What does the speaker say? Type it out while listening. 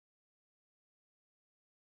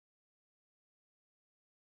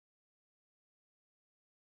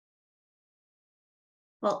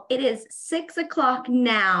Well, it is 6 o'clock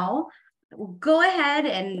now. We'll go ahead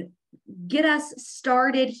and get us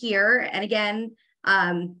started here. And again,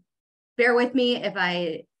 bear with me if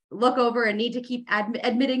I look over and need to keep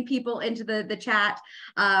admitting people into the chat.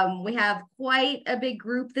 We have quite a big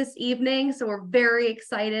group this evening, so we're very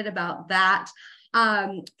excited about that.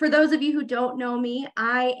 For those of you who don't know me,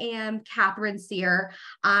 I am Catherine Sear.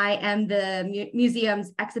 I am the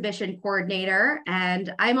museum's exhibition coordinator,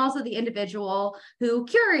 and I'm also the individual who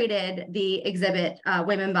curated the exhibit,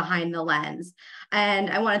 Women Behind the Lens. And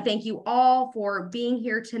I want to thank you all for being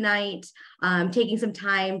here tonight, taking some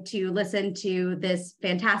time to listen to this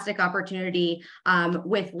fantastic opportunity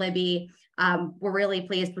with Libby. We're really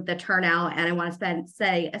pleased with the turnout, and I want to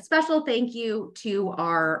say a special thank you to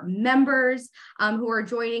our members who are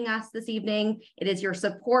joining us this evening. It is your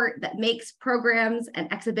support that makes programs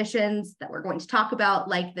and exhibitions that we're going to talk about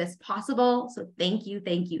like this possible. So thank you,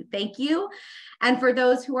 thank you, thank you. And for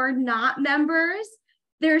those who are not members,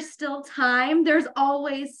 there's still time. There's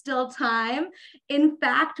always still time. In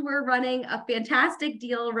fact, we're running a fantastic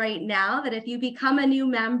deal right now that if you become a new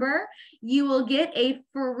member, you will get a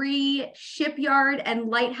free shipyard and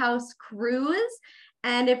lighthouse cruise.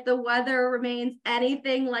 And if the weather remains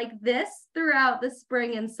anything like this throughout the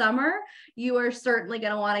spring and summer, you are certainly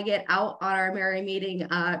going to want to get out on our Merry Meeting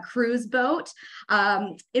cruise boat.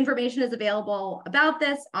 Information is available about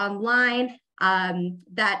this online.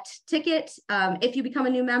 That ticket, if you become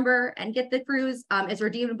a new member and get the cruise, is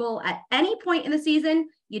redeemable at any point in the season.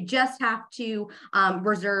 You just have to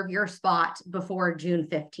reserve your spot before June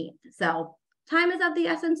 15th. So time is of the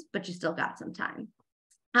essence, but you still got some time.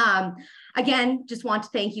 Again, just want to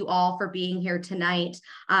thank you all for being here tonight.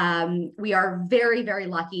 We are very, very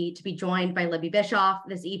lucky to be joined by Libby Bischof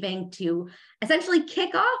this evening to essentially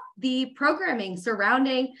kick off the programming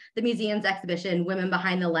surrounding the museum's exhibition, Women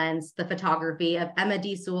Behind the Lens, the photography of Emma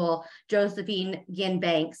D. Sewall, Josephine Ginn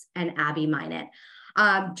Banks, and Abbie Minott.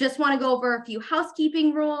 Just want to go over a few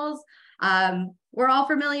housekeeping rules. We're all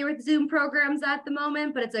familiar with Zoom programs at the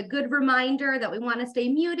moment, but it's a good reminder that we want to stay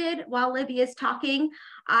muted while Libby is talking.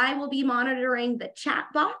 I will be monitoring the chat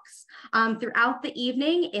box throughout the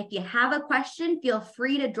evening. If you have a question, feel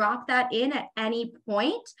free to drop that in at any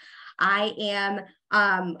point. I am,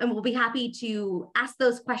 and we'll be happy to ask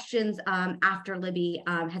those questions after Libby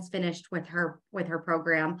has finished with her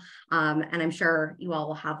program. And I'm sure you all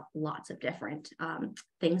will have lots of different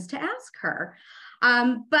things to ask her.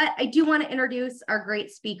 But I do want to introduce our great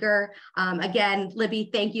speaker. Again, Libby,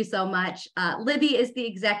 thank you so much. Libby is the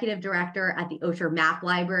executive director at the Osher Map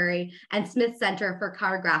Library and Smith Center for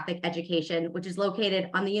Cartographic Education, which is located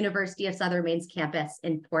on the University of Southern Maine's campus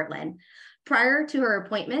in Portland. Prior to her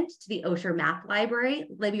appointment to the Osher Map Library,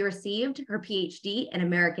 Libby received her PhD in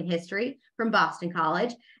American history from Boston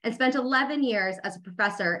College and spent 11 years as a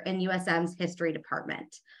professor in USM's history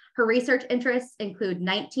department. Her research interests include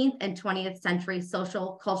 19th and 20th century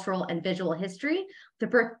social, cultural, and visual history, with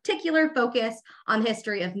a particular focus on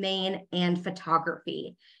history of Maine and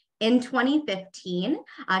photography. In 2015,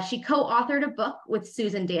 she co-authored a book with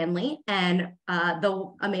Susan Danly and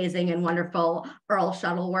the amazing and wonderful Earl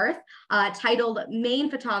Shuttleworth titled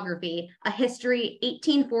Maine Photography, A History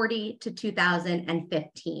 1840 to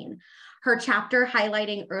 2015. Her chapter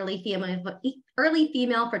highlighting early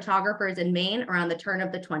female photographers in Maine around the turn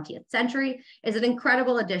of the 20th century is an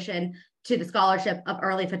incredible addition to the scholarship of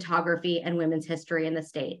early photography and women's history in the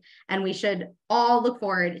state. And we should all look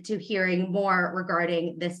forward to hearing more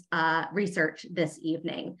regarding this research this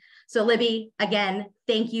evening. So Libby, again,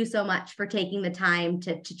 thank you so much for taking the time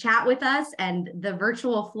to chat with us, and the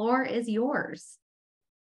virtual floor is yours.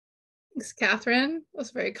 Thanks, Catherine. That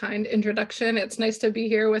was a very kind introduction. It's nice to be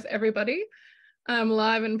here with everybody. I'm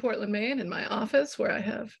live in Portland, Maine, in my office where I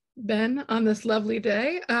have been on this lovely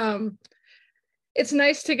day. It's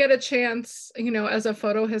nice to get a chance, you know, as a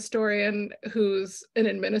photo historian who's an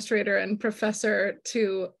administrator and professor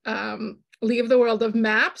to leave the world of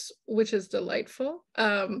maps, which is delightful,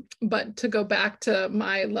 but to go back to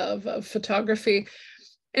my love of photography.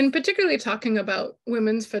 And particularly talking about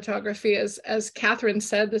women's photography, as Catherine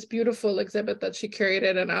said, this beautiful exhibit that she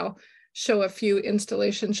curated, and I'll show a few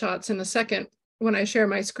installation shots in a second when I share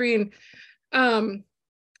my screen.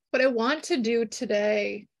 What I want to do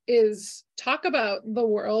today is talk about the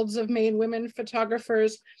worlds of Maine women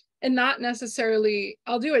photographers, and not necessarily,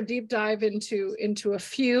 I'll do a deep dive into a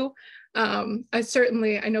few. I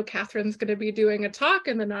know Catherine's going to be doing a talk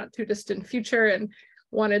in the not too distant future, and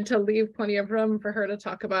wanted to leave plenty of room for her to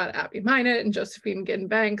talk about Abbie Minott and Josephine Ginn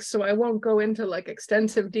Banks. So I won't go into like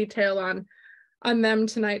extensive detail on them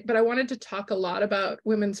tonight, but I wanted to talk a lot about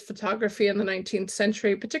women's photography in the 19th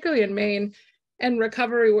century, particularly in Maine, and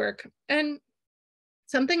recovery work. And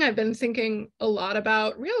something I've been thinking a lot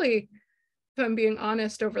about, really, if I'm being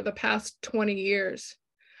honest, over the past 20 years.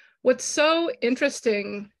 What's so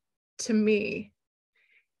interesting to me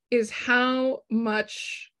is how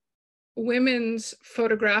much women's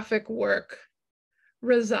photographic work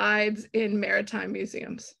resides in maritime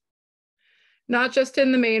museums. Not just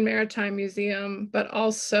in the Maine Maritime Museum, but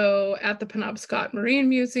also at the Penobscot Marine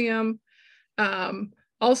Museum,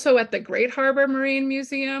 also at the Great Harbor Marine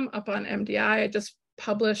Museum up on MDI. I just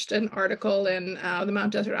published an article in the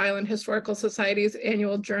Mount Desert Island Historical Society's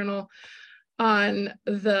annual journal on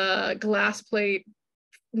the glass plate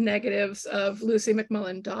negatives of Lucy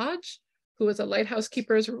McMullen Dodge, who was a lighthouse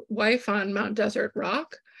keeper's wife on Mount Desert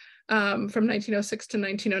Rock from 1906 to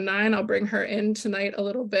 1909. I'll bring her in tonight a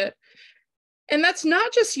little bit. And that's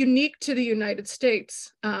not just unique to the United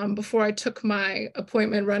States. Before I took my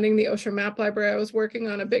appointment running the Osher Map Library, I was working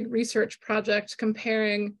on a big research project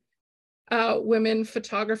comparing women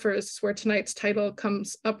photographers, where tonight's title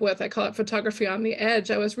comes up with. I call it Photography on the Edge.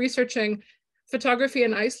 I was researching photography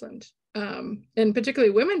in Iceland, and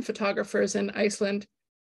particularly women photographers in Iceland.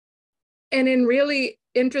 And in really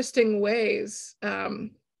interesting ways,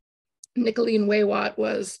 Nicolene Waywatt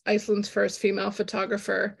was Iceland's first female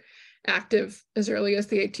photographer, active as early as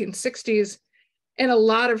the 1860s. And a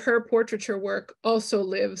lot of her portraiture work also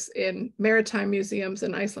lives in maritime museums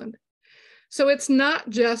in Iceland. So it's not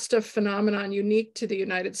just a phenomenon unique to the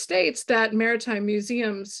United States that maritime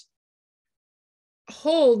museums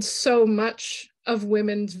hold so much of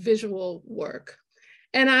women's visual work.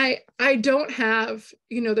 And I don't have,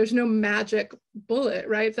 there's no magic bullet,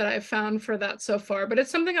 right, that I've found for that so far, but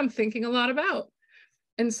it's something I'm thinking a lot about,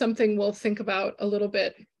 and something we'll think about a little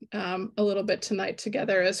bit tonight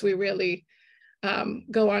together as we really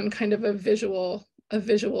go on kind of a visual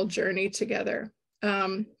journey together.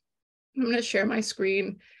 I'm going to share my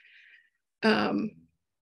screen and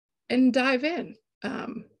dive in.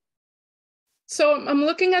 So I'm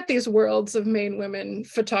looking at these worlds of Maine women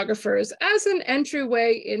photographers as an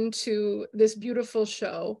entryway into this beautiful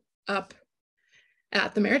show up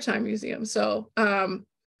at the Maritime Museum. So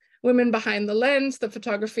Women Behind the Lens, the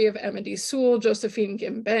photography of Emma D. Sewall, Josephine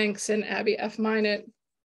Ginn Banks, and Abbie F. Minott.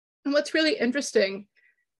 And what's really interesting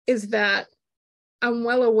is that I'm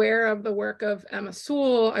well aware of the work of Emma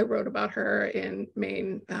Sewall. I wrote about her in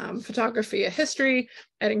Maine Photography, a History.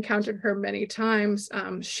 I'd encountered her many times.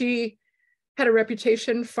 She had a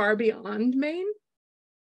reputation far beyond Maine.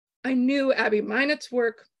 I knew Abbie Minott's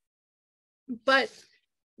work, but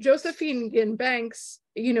Josephine Ginn Banks,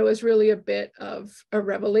 is really a bit of a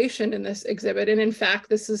revelation in this exhibit. And in fact,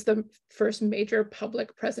 this is the first major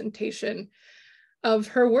public presentation of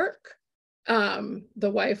her work. The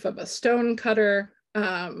wife of a stonecutter.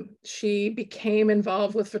 She became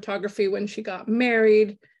involved with photography when she got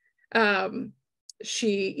married.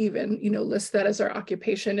 She even, lists that as her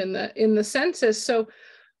occupation in the census. So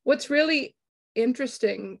what's really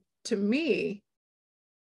interesting to me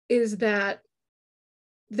is that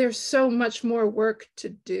there's so much more work to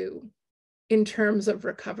do in terms of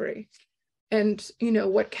recovery. And,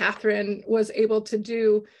 what Catherine was able to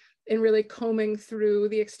do in really combing through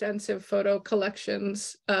the extensive photo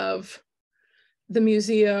collections of the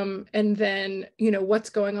museum, and then, what's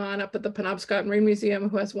going on up at the Penobscot Marine Museum,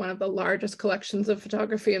 who has one of the largest collections of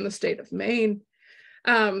photography in the state of Maine.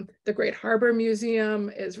 The Great Harbor Museum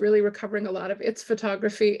is really recovering a lot of its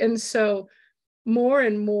photography. And so more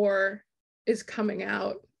and more is coming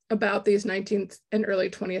out about these 19th and early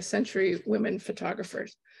 20th century women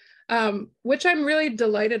photographers, which I'm really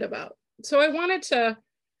delighted about. So I wanted to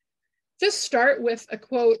just start with a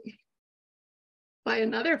quote by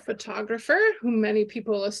another photographer who many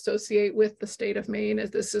people associate with the state of Maine, as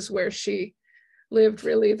this is where she lived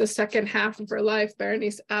really the second half of her life,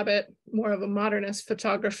 Berenice Abbott, more of a modernist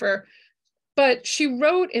photographer. But she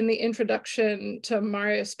wrote in the introduction to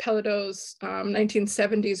Marius Pellido's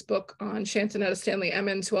 1970s book on Chansonetta Stanley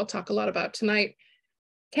Emmons, who I'll talk a lot about tonight,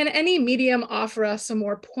 "Can any medium offer us a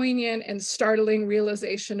more poignant and startling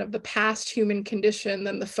realization of the past human condition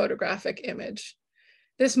than the photographic image?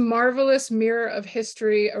 This marvelous mirror of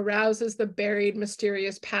history arouses the buried,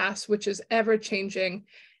 mysterious past, which is ever changing,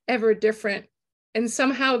 ever different, and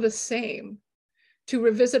somehow the same, to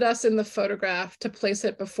revisit us in the photograph, to place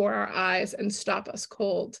it before our eyes and stop us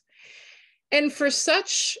cold." And for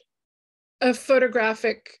such a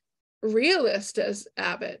photographic realist as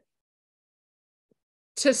Abbott,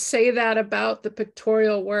 to say that about the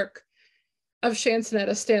pictorial work of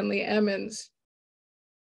Chansonetta Stanley Emmons,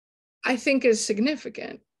 I think is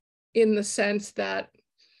significant, in the sense that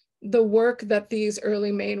the work that these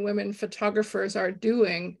early Maine women photographers are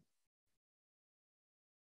doing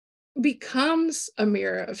becomes a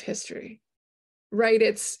mirror of history, right?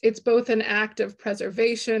 It's both an act of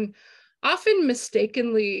preservation, often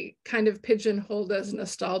mistakenly kind of pigeonholed as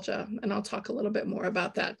nostalgia. And I'll talk a little bit more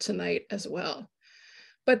about that tonight as well.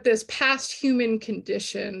 But this past human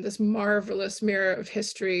condition, this marvelous mirror of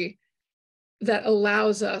history that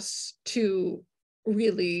allows us to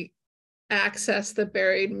really access the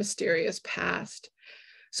buried, mysterious past.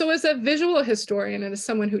 So as a visual historian and as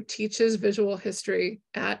someone who teaches visual history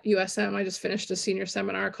at USM, I just finished a senior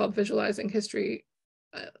seminar called Visualizing History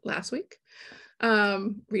last week,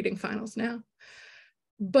 reading finals now.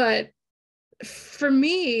 But for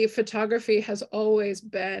me, photography has always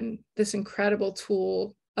been this incredible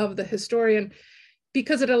tool of the historian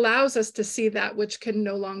because it allows us to see that which can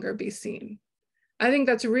no longer be seen. I think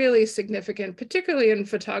that's really significant, particularly in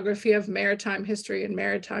photography of maritime history and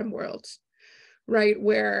maritime worlds, right?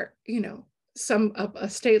 Where, you know, a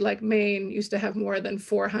state like Maine used to have more than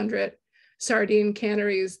 400 sardine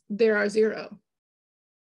canneries. There are 0.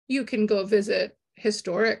 You can go visit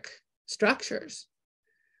historic structures,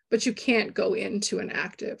 but you can't go into an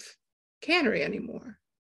active cannery anymore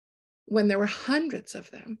when there were hundreds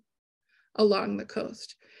of them along the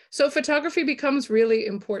coast. So photography becomes really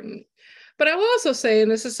important. But I will also say, and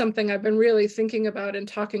this is something I've been really thinking about and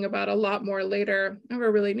talking about a lot more later, I have a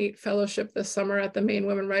really neat fellowship this summer at the Maine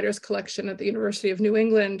Women Writers Collection at the University of New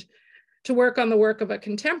England to work on the work of a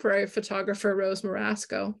contemporary photographer, Rose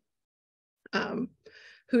Marasco,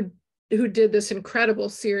 who did this incredible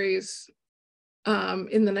series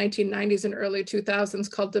in the 1990s and early 2000s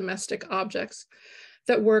called Domestic Objects,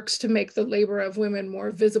 that works to make the labor of women more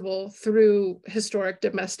visible through historic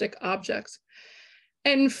domestic objects.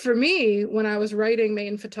 And for me, when I was writing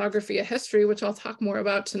Maine Photography, a History, which I'll talk more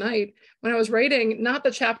about tonight, when I was writing not the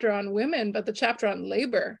chapter on women, but the chapter on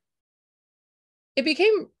labor, it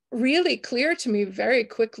became really clear to me very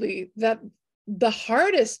quickly that the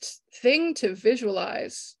hardest thing to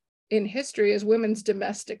visualize in history is women's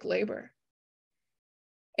domestic labor.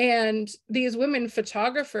 And these women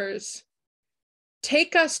photographers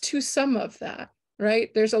take us to some of that,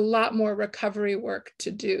 right? There's a lot more recovery work to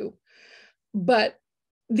do, but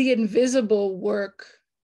the invisible work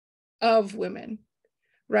of women,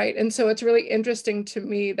 right? And so it's really interesting to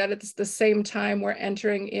me that it's the same time we're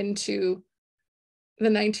entering into the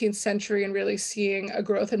 19th century and really seeing a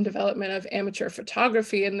growth and development of amateur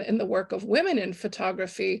photography and in the work of women in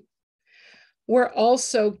photography. We're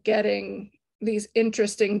also getting these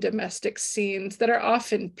interesting domestic scenes that are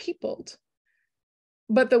often peopled,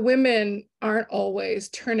 but the women aren't always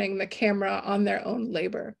turning the camera on their own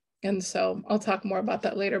labor. And so I'll talk more about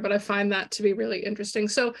that later, but I find that to be really interesting.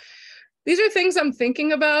 So these are things I'm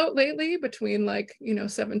thinking about lately between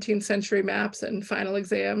 17th century maps and final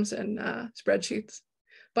exams and spreadsheets.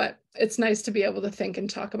 But it's nice to be able to think and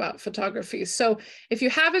talk about photography. So if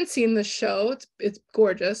you haven't seen the show, it's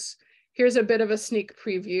gorgeous. Here's a bit of a sneak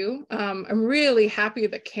preview. I'm really happy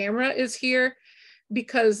the camera is here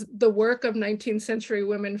because the work of 19th century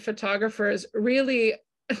women photographers really,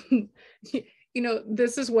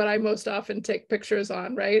 this is what I most often take pictures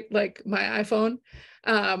on, right? Like my iPhone.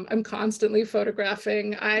 I'm constantly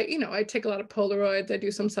photographing. I take a lot of Polaroids. I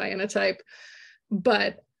do some cyanotype,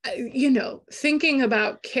 but thinking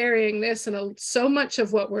about carrying this, and so much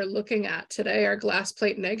of what we're looking at today are glass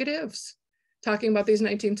plate negatives, talking about these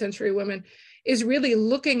 19th century women, is really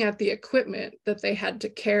looking at the equipment that they had to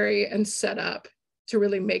carry and set up to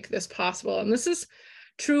really make this possible. And this is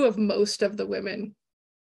true of most of the women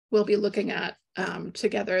we'll be looking at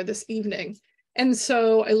together this evening. And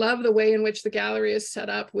so I love the way in which the gallery is set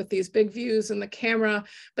up with these big views and the camera,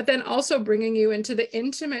 but then also bringing you into the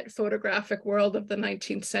intimate photographic world of the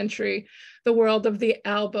 19th century, the world of the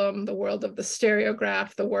album, the world of the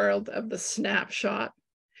stereograph, the world of the snapshot,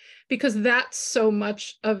 because that's so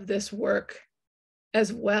much of this work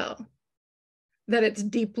as well, that it's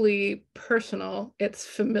deeply personal, it's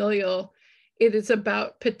familial, it is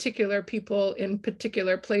about particular people in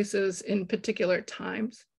particular places in particular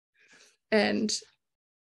times. And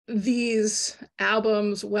these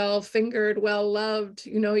albums, well fingered, well loved,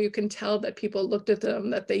 you can tell that people looked at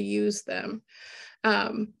them, that they used them.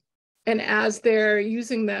 And as they're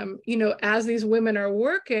using them, as these women are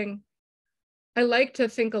working, I like to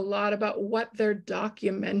think a lot about what they're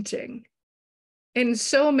documenting. And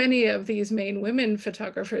so many of these Maine women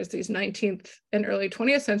photographers, these 19th and early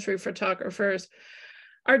 20th century photographers,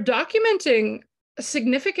 are documenting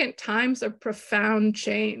significant times of profound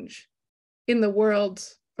change in the world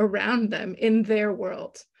around them, in their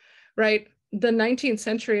world, right? The 19th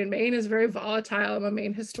century in Maine is very volatile. I'm a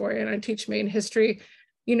Maine historian. I teach Maine history,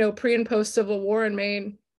 pre and post Civil War in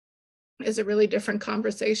Maine. is a really different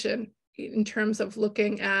conversation in terms of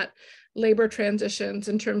looking at labor transitions,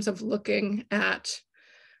 in terms of looking at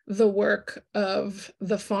the work of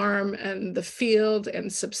the farm and the field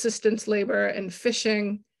and subsistence labor and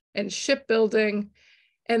fishing and shipbuilding,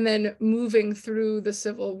 and then moving through the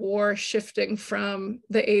Civil War, shifting from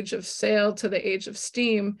the age of sail to the age of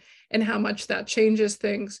steam, and how much that changes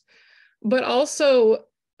things. But also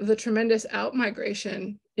the tremendous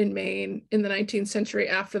outmigration in Maine in the 19th century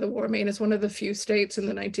after the war. Maine is one of the few states in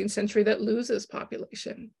the 19th century that loses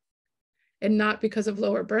population, and not because of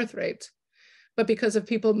lower birth rates, but because of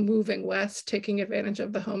people moving west, taking advantage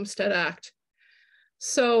of the Homestead Act.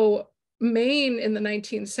 So Maine in the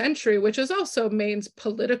 19th century, which is also Maine's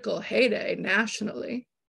political heyday nationally,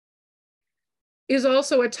 is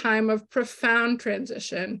also a time of profound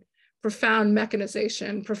transition, profound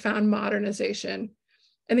mechanization, profound modernization.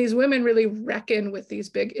 And these women really reckon with these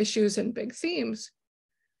big issues and big themes.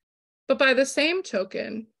 But by the same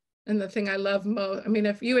token, and the thing I love most, I mean,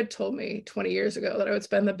 if you had told me 20 years ago that I would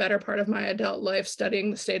spend the better part of my adult life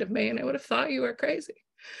studying the state of Maine, I would have thought you were crazy.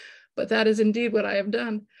 But that is indeed what I have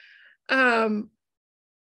done.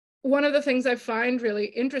 One of the things I find really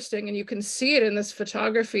interesting, and you can see it in this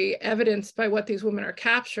photography, evidenced by what these women are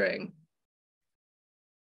capturing,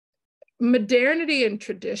 modernity and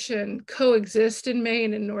tradition coexist in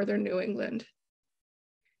Maine and northern New England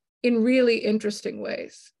in really interesting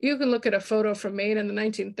ways. You can look at a photo from Maine in the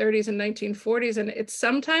 1930s and 1940s, and it's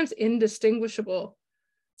sometimes indistinguishable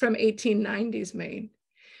from 1890s Maine.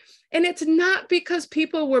 And it's not because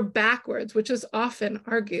people were backwards, which is often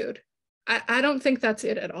argued. I don't think that's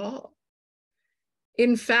it at all.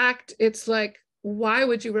 In fact, it's like, why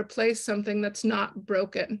would you replace something that's not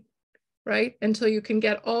broken, right? Until you can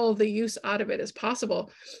get all the use out of it as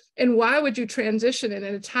possible. And why would you transition an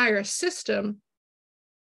entire system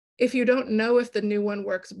if you don't know if the new one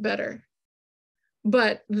works better?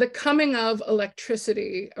 But the coming of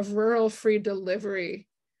electricity, of rural free delivery,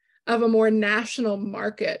 of a more national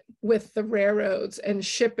market with the railroads and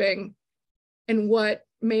shipping and what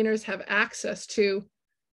Mainers have access to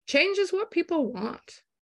changes what people want.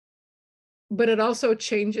 But it also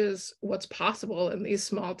changes what's possible in these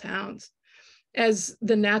small towns as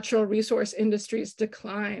the natural resource industries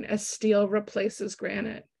decline, as steel replaces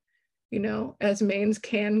granite, you know, as Maine's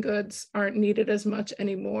canned goods aren't needed as much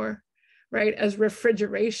anymore, right? As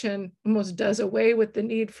refrigeration almost does away with the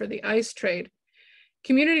need for the ice trade.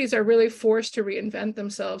 Communities are really forced to reinvent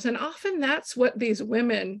themselves. And often that's what these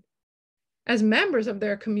women, as members of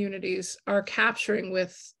their communities, are capturing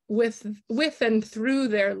with and through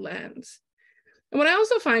their lens. And what I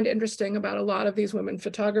also find interesting about a lot of these women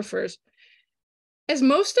photographers is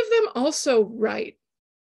most of them also write.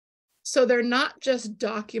 So they're not just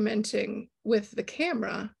documenting with the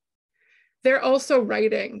camera, they're also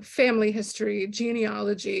writing family history,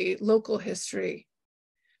 genealogy, local history,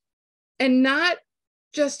 and not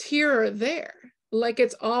just here or there, like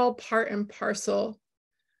it's all part and parcel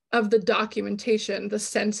of the documentation, the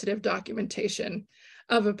sensitive documentation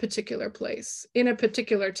of a particular place in a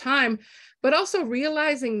particular time, but also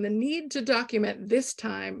realizing the need to document this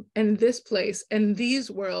time and this place and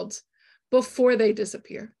these worlds before they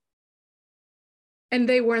disappear. And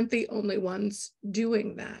they weren't the only ones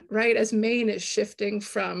doing that, right? As Maine is shifting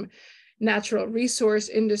from natural resource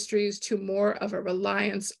industries to more of a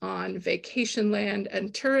reliance on vacation land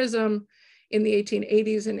and tourism in the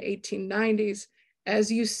 1880s and 1890s,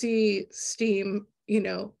 as you see steam, you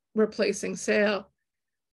know, replacing sail,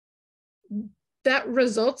 that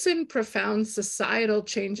results in profound societal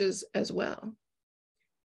changes as well.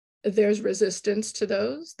 There's resistance to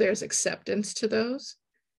those, there's acceptance to those,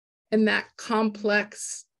 and that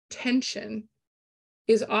complex tension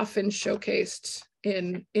is often showcased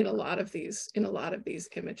in a lot of these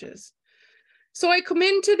images. So I come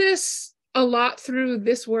into this a lot through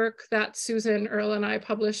this work that Susan Earle and I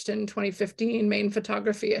published in 2015, Maine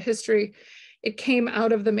Photography, A History. It came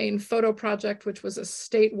out of the Maine Photo Project, which was a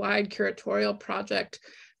statewide curatorial project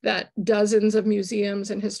that dozens of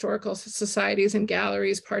museums and historical societies and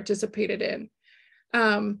galleries participated in.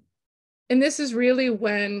 And this is really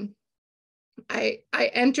when I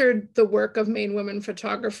entered the work of Maine women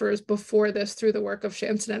photographers before this through the work of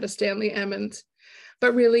Chansonetta Stanley Emmons,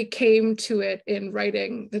 but really came to it in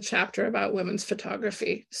writing the chapter about women's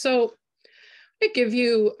photography. So I give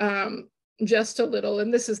you just a little,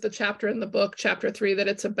 and this is the chapter in the book, chapter 3, that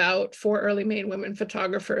it's about for early Maine women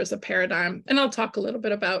photographers, a paradigm. And I'll talk a little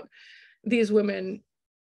bit about these women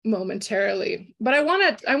momentarily, but I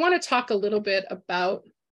want to talk a little bit about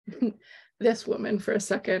this woman for a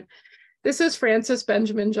second. This is Frances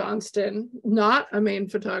Benjamin Johnston, not a Maine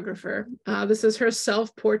photographer. This is her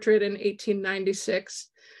self-portrait in 1896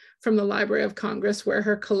 from the Library of Congress, where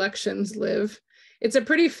her collections live. It's a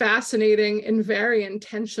pretty fascinating and very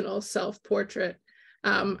intentional self-portrait.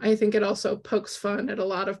 I think it also pokes fun at a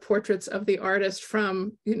lot of portraits of the artist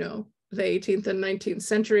from, the 18th and 19th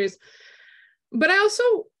centuries. But I also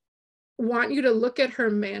want you to look at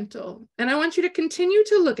her mantle, and I want you to continue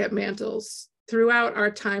to look at mantles throughout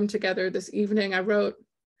our time together this evening. I wrote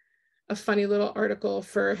a funny little article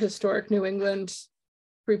for Historic New England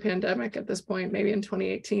pre-pandemic at this point, maybe in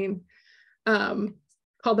 2018,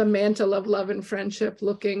 called The Mantle of Love and Friendship,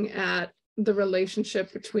 looking at the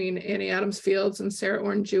relationship between Annie Adams Fields and Sarah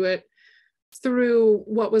Orne Jewett through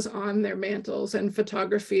what was on their mantles and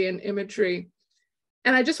photography and imagery.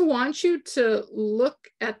 And I just want you to look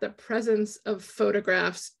at the presence of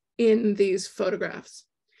photographs in these photographs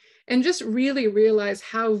and just really realize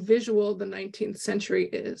how visual the 19th century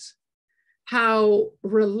is, how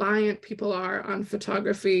reliant people are on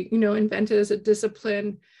photography, invented as a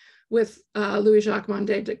discipline with Louis-Jacques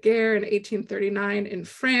Monde Daguerre in 1839 in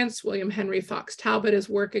France. William Henry Fox Talbot is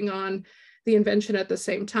working on the invention at the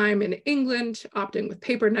same time in England, opting with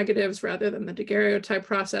paper negatives rather than the daguerreotype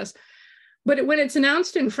process. But when it's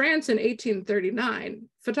announced in France in 1839,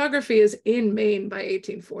 photography is in Maine by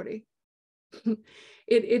 1840.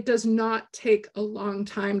 It does not take a long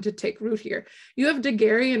time to take root here. You have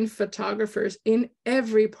Daguerrean photographers in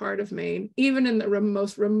every part of Maine, even in the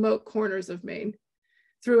most remote corners of Maine,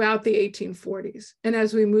 throughout the 1840s. And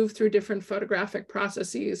as we move through different photographic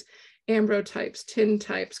processes, ambrotypes,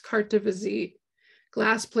 tintypes, carte de visite,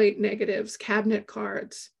 glass plate negatives, cabinet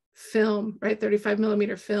cards, film, right, 35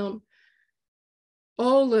 millimeter film,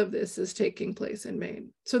 all of this is taking place in Maine.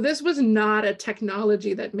 So this was not a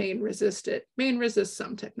technology that Maine resisted. Maine resists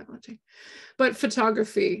some technology, but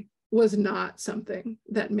photography was not something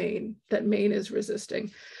that Maine is resisting.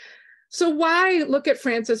 So why look at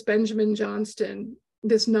Frances Benjamin Johnston,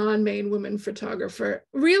 this non-Maine woman photographer?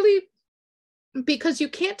 Really, because you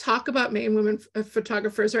can't talk about Maine women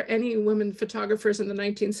photographers or any women photographers in the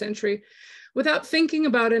 19th century without thinking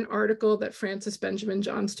about an article that Frances Benjamin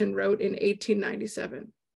Johnston wrote in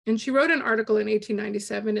 1897. And she wrote an article in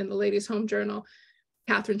 1897 in the Ladies' Home Journal.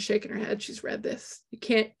 Catherine's shaking her head. She's read this. You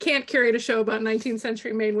can't curate a show about 19th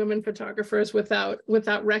century Maine women photographers without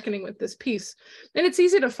reckoning with this piece. And it's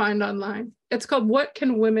easy to find online. It's called What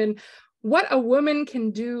a Woman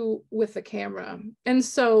Can Do with a Camera. And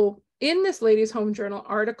so in this Ladies' Home Journal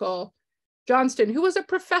article, Johnston, who was a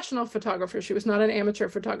professional photographer, she was not an amateur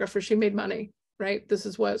photographer, she made money, right?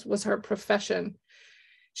 This was her profession.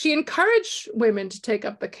 She encouraged women to take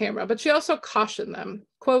up the camera, but she also cautioned them,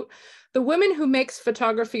 quote, "The woman who makes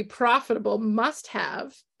photography profitable must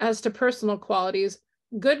have, as to personal qualities,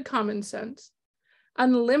 good common sense,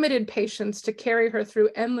 unlimited patience to carry her through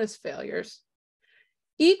endless failures,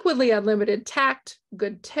 equally unlimited tact,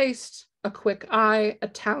 good taste, a quick eye, a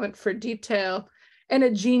talent for detail, and a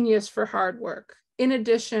genius for hard work. In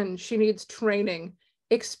addition, she needs training,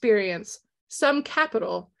 experience, some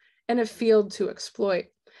capital, and a field to exploit."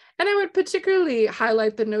 And I would particularly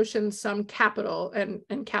highlight the notion some capital,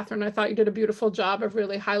 and Catherine, I thought you did a beautiful job of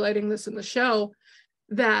really highlighting this in the show,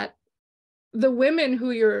 that the women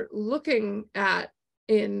who you're looking at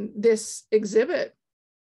in this exhibit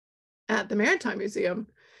at the Maritime Museum,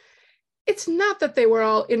 it's not that they were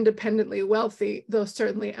all independently wealthy, though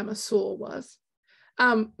certainly Emma Sewall was.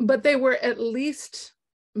 But they were at least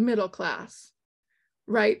middle class,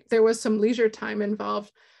 right? There was some leisure time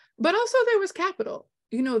involved, but also there was capital.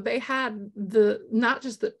 They had not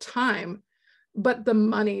just the time, but the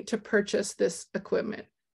money to purchase this equipment,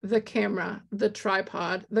 the camera, the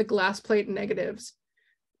tripod, the glass plate negatives,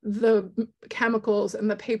 the chemicals and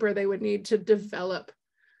the paper they would need to develop,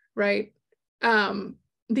 right?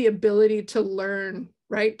 The ability to learn,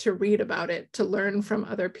 right? To read about it, to learn from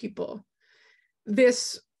other people.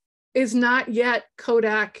 This is not yet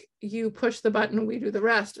Kodak, you push the button, we do the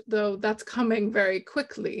rest, though that's coming very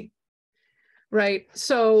quickly, right?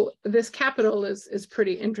 So this capital is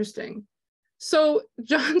pretty interesting. So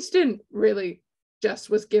Johnston really just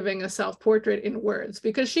was giving a self-portrait in words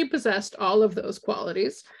because she possessed all of those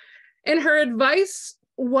qualities. And her advice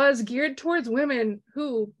was geared towards women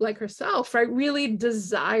who, like herself, right, really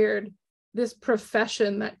desired this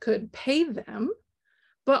profession that could pay them,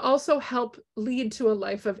 but also help lead to a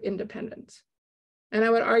life of independence. And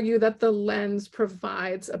I would argue that the lens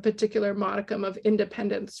provides a particular modicum of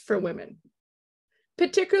independence for women,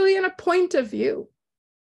 particularly in a point of view.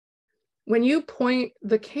 When you point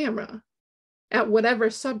the camera at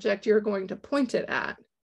whatever subject you're going to point it at,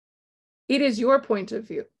 it is your point of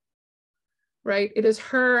view. right? It is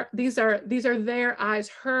her, these are their eyes,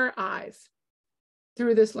 her eyes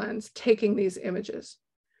through this lens, taking these images,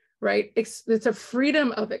 right? It's a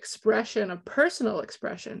freedom of expression, of personal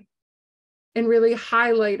expression, and really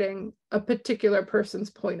highlighting a particular person's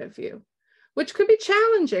point of view, which could be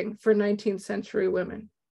challenging for 19th century women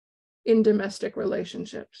in domestic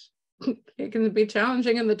relationships. It can be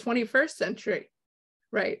challenging in the 21st century,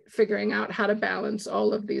 right? Figuring out how to balance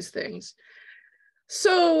all of these things.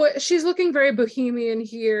 So she's looking very bohemian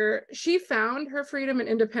here. She found her freedom and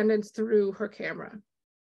independence through her camera.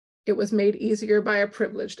 It was made easier by a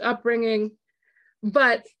privileged upbringing.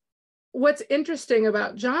 But what's interesting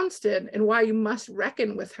about Johnston and why you must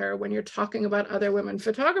reckon with her when you're talking about other women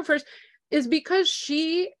photographers is because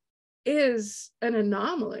she is an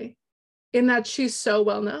anomaly in that she's so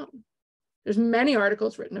well known. There's many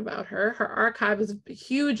articles written about her. Her archive is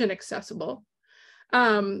huge and accessible.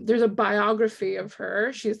 There's a biography of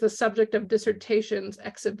her. She's the subject of dissertations,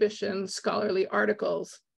 exhibitions, scholarly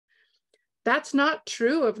articles. That's not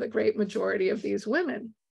true of the great majority of these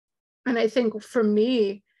women. And I think for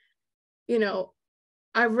me, you know,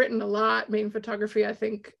 I've written a lot. Maine Photography, I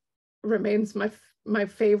think, remains my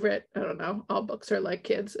favorite. I don't know, all books are like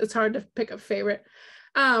kids. It's hard to pick a favorite.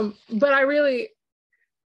 But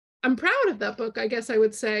I'm proud of that book, I guess I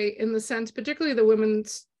would say, in the sense, particularly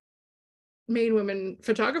the Maine Women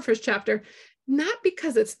Photographers chapter, not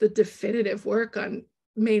because it's the definitive work on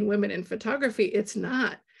Maine women in photography, it's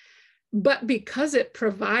not, but because it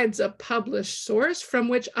provides a published source from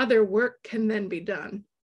which other work can then be done,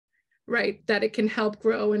 right? That it can help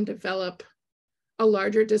grow and develop a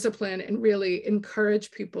larger discipline and really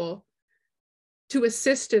encourage people to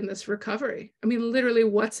assist in this recovery. I mean, literally,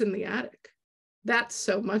 what's in the attic? That's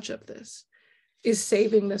so much of this, is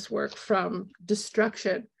saving this work from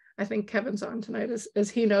destruction. I think Kevin's on tonight, as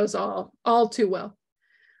he knows all too well,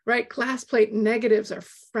 right? Glass plate negatives are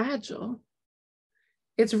fragile.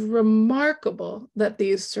 It's remarkable that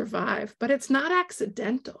these survive, but it's not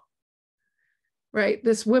accidental, right?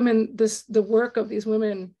 The work of these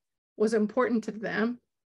women was important to them.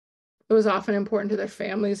 It was often important to their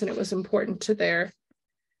families, and it was important to their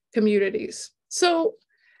communities. So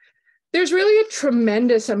there's really a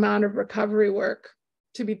tremendous amount of recovery work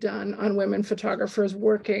to be done on women photographers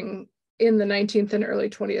working in the 19th and early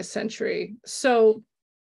 20th century. So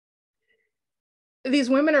these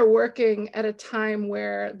women are working at a time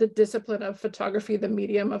where the discipline of photography, the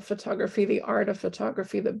medium of photography, the art of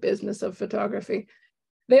photography, the business of photography,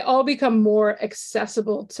 they all become more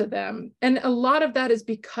accessible to them. And a lot of that is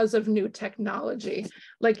because of new technology,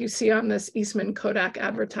 like you see on this Eastman Kodak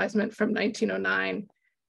advertisement from 1909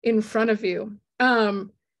 in front of you.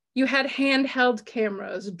 You had handheld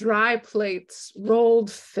cameras, dry plates,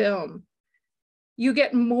 rolled film. You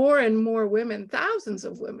get more and more women, thousands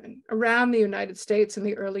of women around the United States in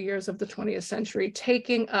the early years of the 20th century,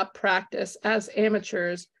 taking up practice as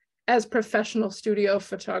amateurs, as professional studio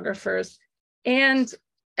photographers, and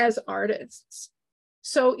as artists.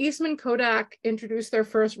 So Eastman Kodak introduced their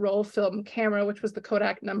first roll film camera, which was the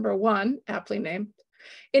Kodak #1, aptly named,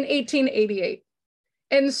 in 1888.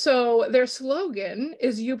 And so their slogan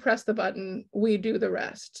is, "You press the button, we do the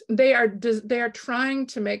rest." They are trying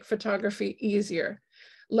to make photography easier,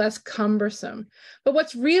 less cumbersome. But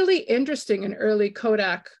what's really interesting in early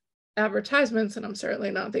Kodak advertisements, and I'm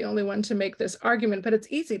certainly not the only one to make this argument, but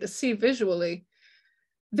it's easy to see visually,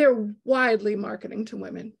 they're widely marketing to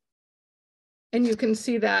women. And you can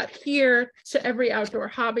see that here, to every outdoor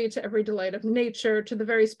hobby, to every delight of nature, to the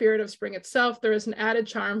very spirit of spring itself, there is an added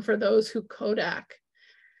charm for those who Kodak.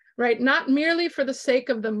 Right? Not merely for the sake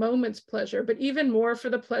of the moment's pleasure, but even more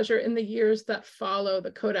for the pleasure in the years that follow.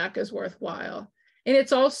 The Kodak is worthwhile. And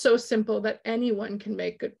it's all so simple that anyone can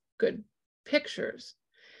make good pictures.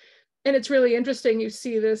 And it's really interesting. You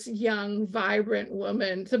see this young, vibrant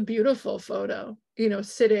woman. It's a beautiful photo, you know,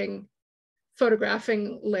 sitting,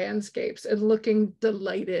 photographing landscapes and looking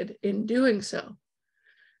delighted in doing so.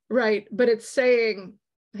 Right? But it's saying,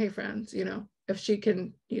 hey, friends, you know, if she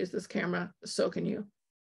can use this camera, so can you.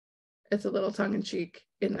 It's a little tongue-in-cheek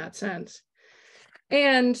in that sense.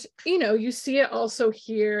 And, you know, you see it also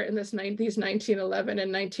here in these 1911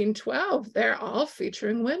 and 1912, they're all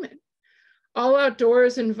featuring women. All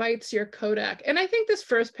outdoors invites your Kodak. And I think this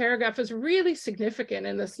first paragraph is really significant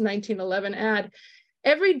in this 1911 ad.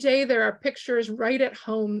 Every day there are pictures right at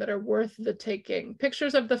home that are worth the taking.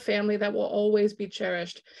 Pictures of the family that will always be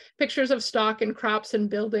cherished. Pictures of stock and crops and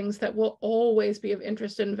buildings that will always be of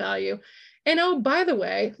interest and value. And oh, by the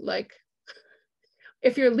way, like,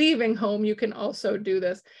 if you're leaving home, you can also do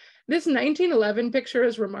this. This 1911 picture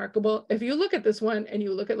is remarkable. If you look at this one and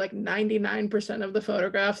you look at like 99% of the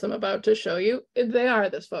photographs I'm about to show you, they are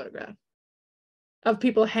this photograph of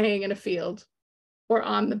people hanging in a field or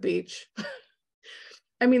on the beach.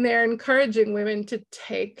 I mean, they're encouraging women to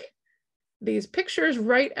take these pictures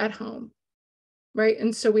right at home, right?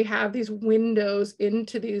 And so we have these windows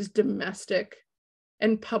into these domestic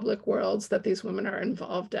and public worlds that these women are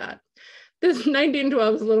involved at. This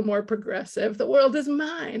 1912 is a little more progressive. The world is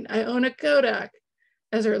mine. I own a Kodak,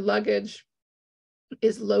 as her luggage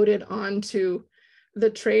is loaded onto the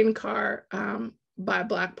train car by a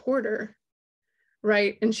black porter,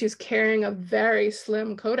 right? And she's carrying a very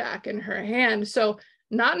slim Kodak in her hand. So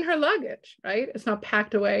not in her luggage, right? It's not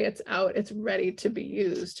packed away, it's out, it's ready to be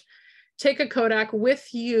used. Take a Kodak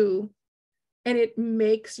with you and it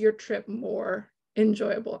makes your trip more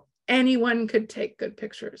enjoyable. Anyone could take good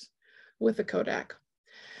pictures with a Kodak.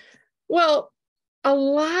 Well, a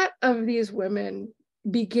lot of these women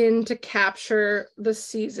begin to capture the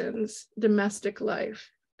seasons, domestic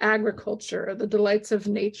life, agriculture, the delights of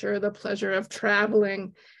nature, the pleasure of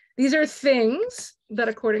traveling. These are things that,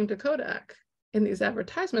 according to Kodak, in these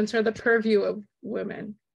advertisements, are the purview of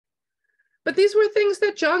women. But these were things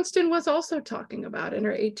that Johnston was also talking about in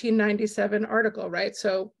her 1897 article, right?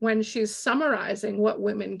 So when she's summarizing what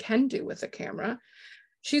women can do with a camera,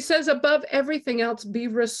 she says, above everything else, be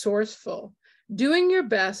resourceful, doing your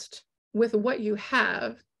best with what you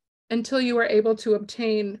have until you are able to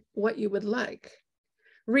obtain what you would like.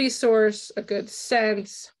 Resource, a good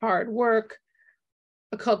sense, hard work,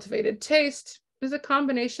 a cultivated taste is a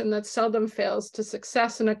combination that seldom fails to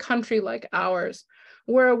success in a country like ours,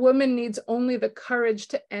 where a woman needs only the courage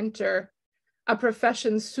to enter a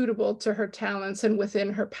profession suitable to her talents and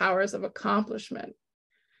within her powers of accomplishment.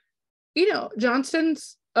 You know,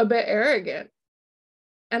 Johnston's a bit arrogant,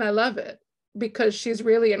 and I love it because she's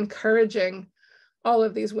really encouraging all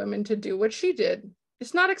of these women to do what she did.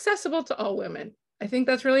 It's not accessible to all women. I think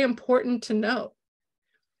that's really important to note,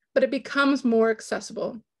 but it becomes more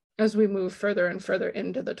accessible as we move further and further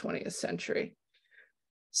into the 20th century.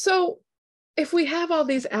 So if we have all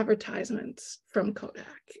these advertisements from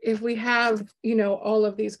Kodak, if we have, you know, all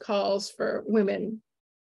of these calls for women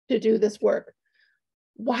to do this work,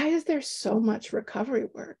 why is there so much recovery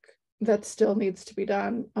work that still needs to be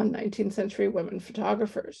done on 19th century women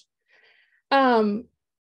photographers?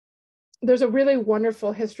 There's a really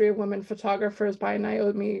wonderful history of women photographers by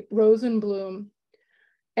Naomi Rosenblum.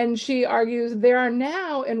 And she argues there are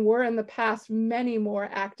now and were in the past many more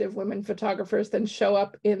active women photographers than show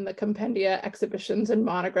up in the compendia, exhibitions, and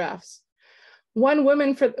monographs. One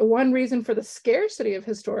reason for the scarcity of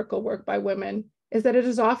historical work by women is that it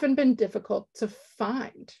has often been difficult to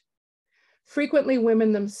find. Frequently,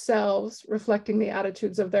 women themselves, reflecting the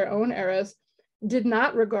attitudes of their own eras, did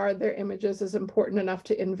not regard their images as important enough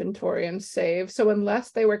to inventory and save. So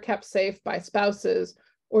unless they were kept safe by spouses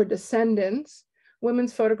or descendants,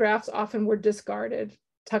 women's photographs often were discarded,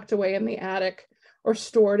 tucked away in the attic, or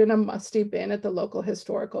stored in a musty bin at the local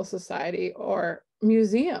historical society or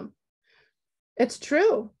museum. It's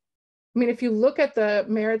true. I mean, if you look at the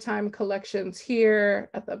Maritime collections here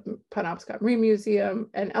at the Penobscot Marine Museum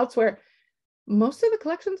and elsewhere, most of the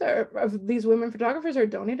collections of these women photographers are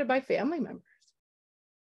donated by family members,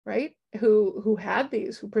 right? Who had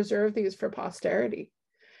these, who preserved these for posterity.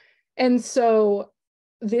 And so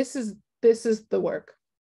this is the work.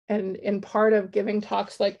 And part of giving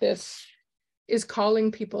talks like this is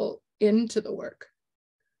calling people into the work,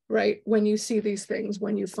 right? When you see these things,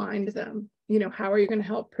 when you find them, you know, how are you going to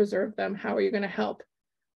help preserve them? How are you going to help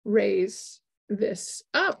raise this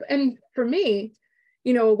up? And for me,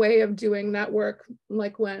 you know, a way of doing that work,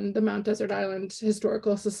 like when the Mount Desert Island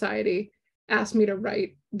Historical Society asked me to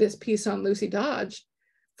write this piece on Lucy Dodge,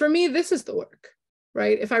 for me, this is the work,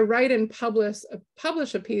 right? If I write and publish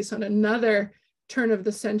a piece on another turn of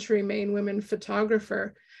the century Maine women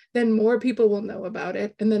photographer, then more people will know about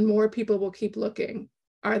it, and then more people will keep looking.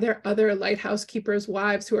 Are there other lighthouse keepers'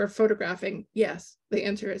 wives who are photographing? Yes, the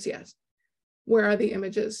answer is yes. Where are the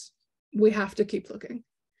images? We have to keep looking.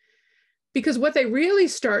 Because what they really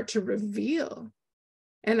start to reveal,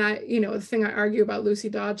 and the thing I argue about Lucy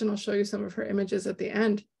Dodge, and I'll show you some of her images at the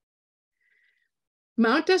end,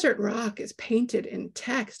 Mount Desert Rock is painted in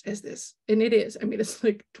text as this, and it is. I mean, it's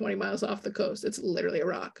like 20 miles off the coast. It's literally a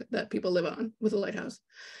rock that people live on with a lighthouse.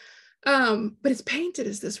 But it's painted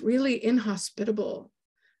as this really inhospitable,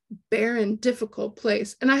 barren, difficult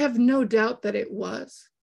place. And I have no doubt that it was.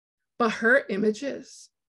 But her images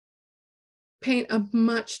paint a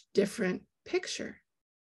much different picture.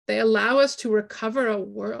 They allow us to recover a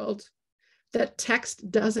world that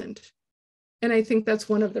text doesn't. And I think that's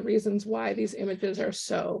one of the reasons why these images are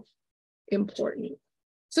so important.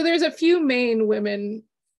 So there's a few Maine women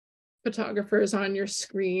photographers on your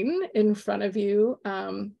screen in front of you.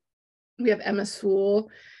 We have Emma Sewall,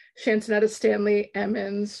 Chansonetta Stanley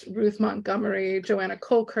Emmons, Ruth Montgomery, Joanna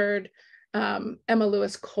Colcord, Emma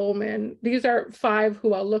Lewis Coleman. These are 5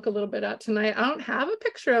 who I'll look a little bit at tonight. I don't have a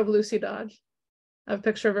picture of Lucy Dodge. I have a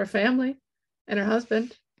picture of her family and her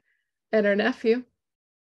husband and her nephew.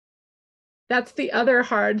 That's the other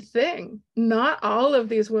hard thing. Not all of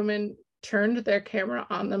these women turned their camera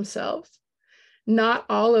on themselves. Not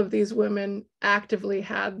all of these women actively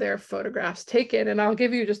had their photographs taken. And I'll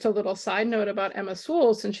give you just a little side note about Emma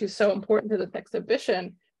Sewall, since she's so important to this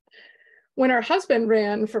exhibition. When her husband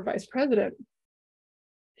ran for vice president,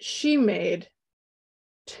 she made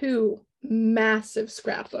 2 massive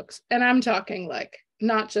scrapbooks. And I'm talking like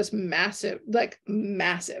not just massive, like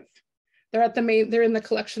massive. They're at the Maine, they're in the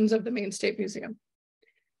collections of the Maine State Museum.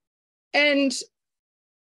 And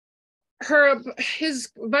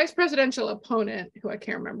his vice presidential opponent, who I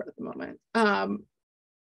can't remember at the moment,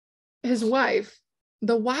 his wife,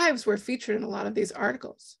 the wives were featured in a lot of these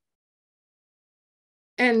articles.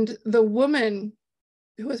 And the woman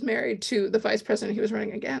who was married to the vice president he was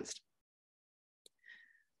running against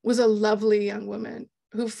was a lovely young woman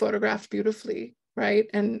who photographed beautifully, right?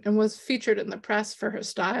 And was featured in the press for her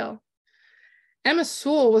style. Emma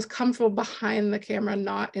Sewall was comfortable behind the camera,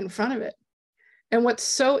 not in front of it. And what's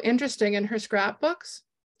so interesting in her scrapbooks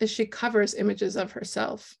is she covers images of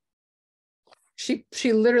herself.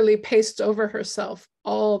 She literally pastes over herself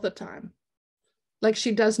all the time. Like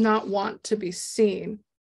she does not want to be seen.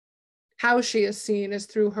 How she is seen is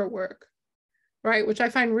through her work, right? Which I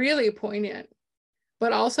find really poignant,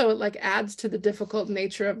 but also it like adds to the difficult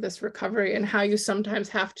nature of this recovery and how you sometimes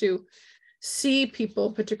have to see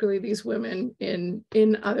people, particularly these women,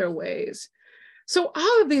 in other ways. So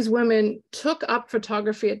all of these women took up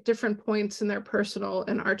photography at different points in their personal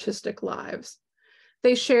and artistic lives.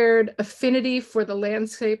 They shared affinity for the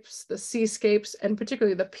landscapes, the seascapes, and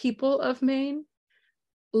particularly the people of Maine,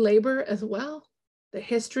 labor as well, the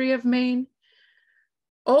history of Maine.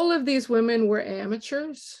 All of these women were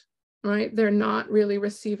amateurs, right? They're not really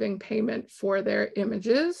receiving payment for their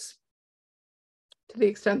images to the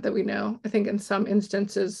extent that we know. I think in some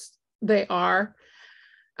instances they are.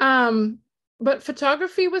 But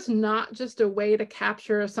photography was not just a way to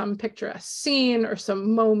capture some picturesque scene or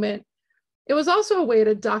some moment. It was also a way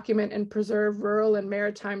to document and preserve rural and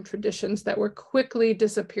maritime traditions that were quickly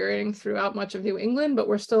disappearing throughout much of New England, but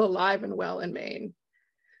were still alive and well in Maine.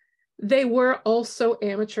 They were also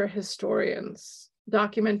amateur historians,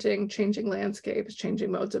 documenting changing landscapes,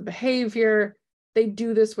 changing modes of behavior. They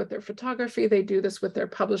do this with their photography. They do this with their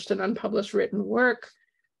published and unpublished written work.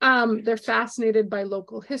 They're fascinated by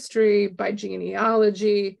local history, by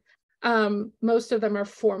genealogy. Most of them are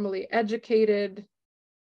formally educated.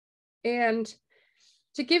 And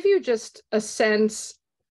to give you just a sense,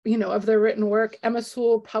 of their written work, Emma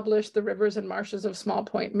Sewall published The Rivers and Marshes of Small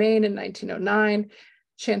Point, Maine in 1909.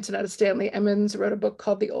 Chansonetta Stanley Emmons wrote a book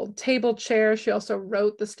called The Old Table Chair. She also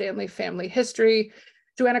wrote the Stanley family history.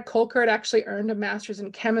 Joanna Colcord actually earned a master's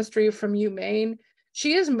in chemistry from UMaine.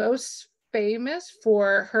 She is most famous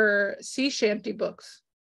for her sea shanty books,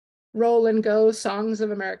 Roll and Go, Songs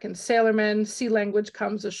of American Sailormen, Sea Language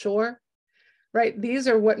Comes Ashore, right? These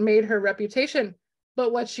are what made her reputation.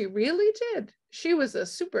 But what she really did, she was a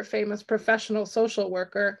super famous professional social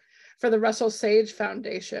worker for the Russell Sage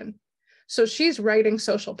Foundation. So she's writing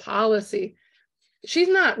social policy. She's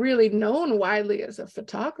not really known widely as a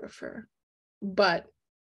photographer, but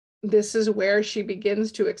this is where she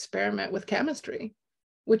begins to experiment with chemistry,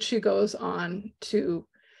 which she goes on to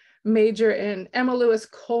major in. Emma Lewis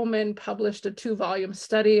Coleman published a 2-volume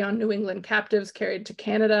study on New England captives carried to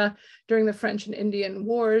Canada during the French and Indian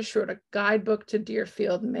Wars. She wrote a guidebook to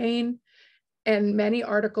Deerfield, Maine, and many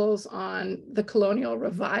articles on the colonial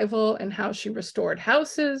revival and how she restored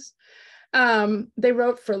houses. They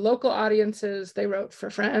wrote for local audiences, they wrote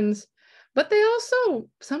for friends, but they also,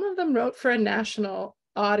 some of them wrote for a national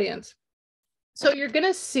audience. So you're going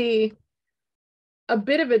to see a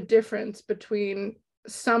bit of a difference between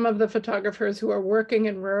some of the photographers who are working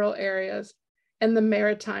in rural areas and the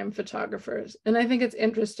maritime photographers. And I think it's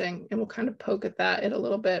interesting, and we'll kind of poke at that in a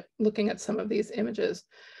little bit, looking at some of these images.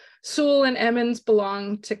 Sewall and Emmons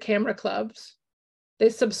belong to camera clubs. They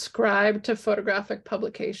subscribed to photographic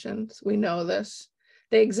publications. We know this.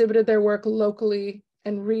 They exhibited their work locally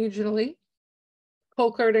and regionally.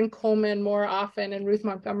 Colcord and Coleman more often, and Ruth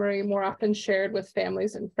Montgomery more often shared with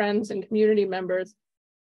families and friends and community members.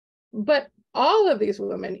 But all of these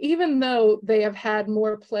women, even though they have had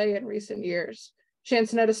more play in recent years.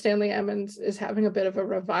 Chansonetta Stanley Emmons is having a bit of a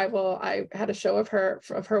revival. I had a show of her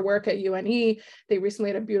work at UNE. They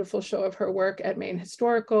recently had a beautiful show of her work at Maine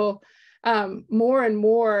Historical. More and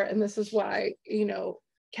more, and this is why, you know,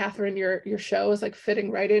 Catherine, your show is like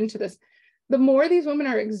fitting right into this. The more these women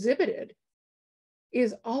are exhibited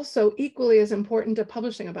is also equally as important to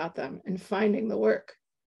publishing about them and finding the work.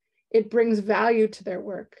 It brings value to their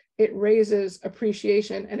work. It raises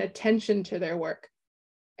appreciation and attention to their work,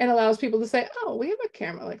 and allows people to say, oh, we have a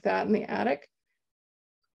camera like that in the attic.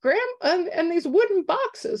 And these wooden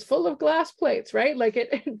boxes full of glass plates, right? Like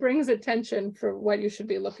it brings attention for what you should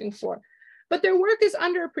be looking for. But their work is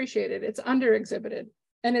underappreciated, it's under-exhibited,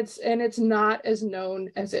 and it's not as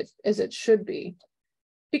known as it should be.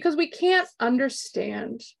 Because we can't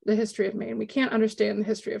understand the history of Maine, we can't understand the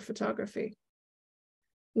history of photography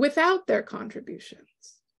without their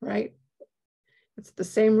contributions, right? It's the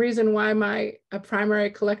same reason why a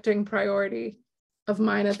primary collecting priority of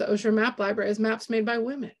mine at the Osher Map Library is maps made by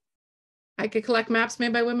women. I could collect maps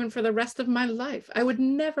made by women for the rest of my life. I would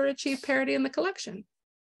never achieve parity in the collection.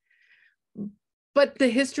 But the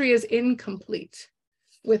history is incomplete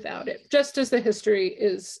without it, just as the history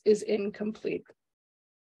is incomplete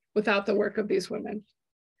without the work of these women.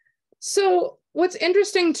 So what's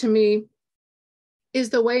interesting to me is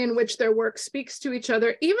the way in which their work speaks to each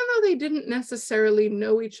other, even though they didn't necessarily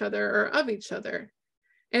know each other or of each other.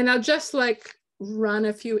 And I'll just like run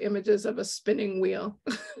a few images of a spinning wheel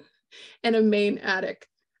and a Maine attic.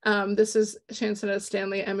 This is Chansonetta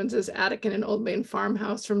Stanley Emmons' attic in an old Maine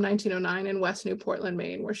farmhouse from 1909 in West New Portland,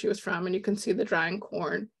 Maine, where she was from, and you can see the drying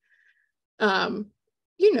corn.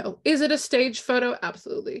 You know, is it a stage photo?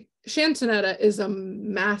 Absolutely. Chansonetta is a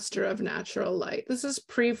master of natural light. This is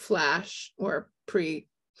pre-flash, or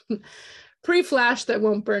pre-flash that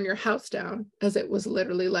won't burn your house down, as it was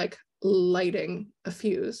literally like lighting a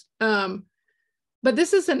fuse. But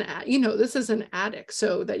this is this is an attic,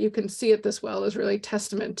 so that you can see it this well is really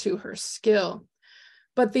testament to her skill.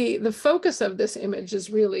 But the focus of this image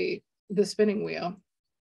is really the spinning wheel.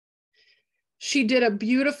 She did a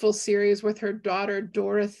beautiful series with her daughter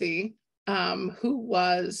Dorothy, who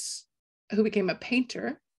became a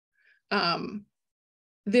painter. And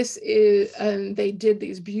they did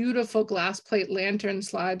these beautiful glass plate lantern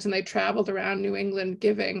slides, and they traveled around New England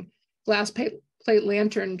giving glass plate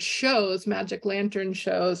lantern shows, magic lantern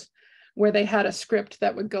shows, where they had a script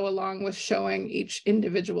that would go along with showing each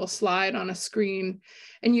individual slide on a screen.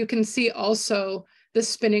 And you can see also the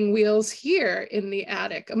spinning wheels here in the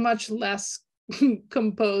attic, a much less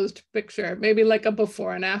composed picture, maybe like a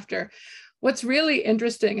before and after. What's really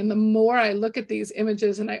interesting, and the more I look at these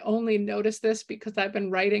images, and I only notice this because I've been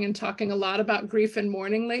writing and talking a lot about grief and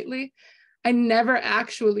mourning lately, I never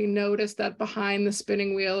actually noticed that behind the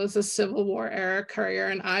spinning wheel is a Civil War era Currier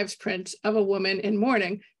and Ives print of a woman in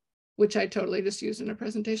mourning, which I totally just used in a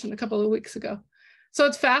presentation a couple of weeks ago. So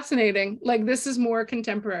it's fascinating. Like, this is more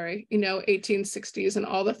contemporary, 1860s and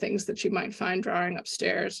all the things that you might find drawing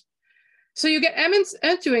upstairs. So you get Emmons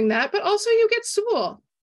doing that, but also you get Sewall.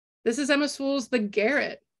 This is Emma Sewall's The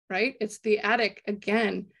Garret, right? It's the attic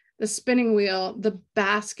again, the spinning wheel, the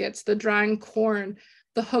baskets, the drying corn,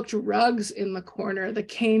 the hooked rugs in the corner, the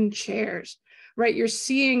cane chairs, right? You're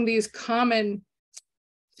seeing these common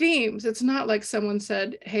themes. It's not like someone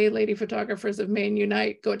said, hey, lady photographers of Maine,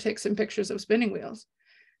 unite, go take some pictures of spinning wheels.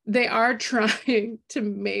 They are trying to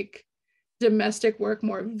make domestic work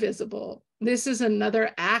more visible. This is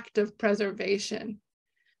another act of preservation.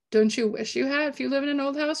 Don't you wish you had, if you live in an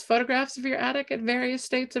old house, photographs of your attic at various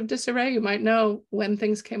states of disarray? You might know when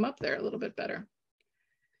things came up there a little bit better.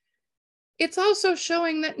 It's also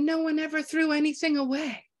showing that no one ever threw anything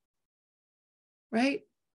away, right?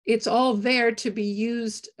 It's all there to be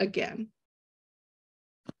used again.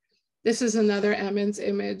 This is another Emmons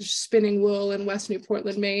image, spinning wool in West New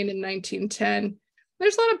Portland, Maine in 1910.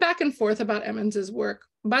 There's a lot of back and forth about Emmons's work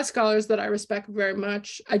by scholars that I respect very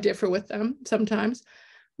much. I differ with them sometimes.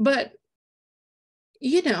 But,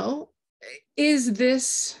 is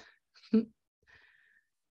this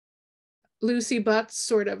Lucy Butts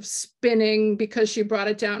sort of spinning because she brought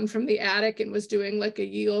it down from the attic and was doing like a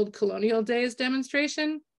ye olde colonial days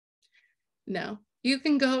demonstration? No. You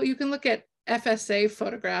can look at FSA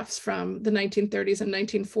photographs from the 1930s and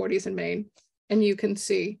 1940s in Maine, and you can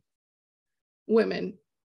see women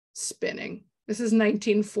spinning. This is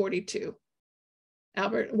 1942.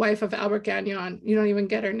 Wife of Albert Gagnon, you don't even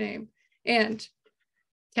get her name. And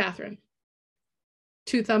Catherine,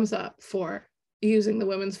 2 thumbs up for using the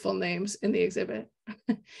women's full names in the exhibit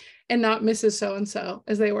and not Mrs. So-and-so,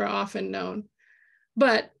 as they were often known.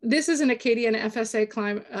 But this is an Acadian FSA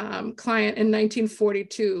client in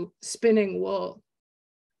 1942 spinning wool,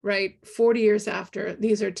 right? 40 years after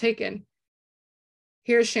these are taken.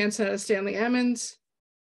 Here's Chansonetta Stanley Emmons.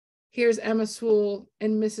 Here's Emma Sewall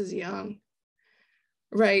and Mrs. Young,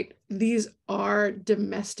 right? These are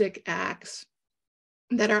domestic acts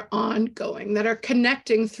that are ongoing, that are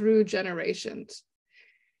connecting through generations.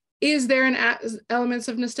 Is there elements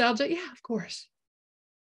of nostalgia? Yeah, of course.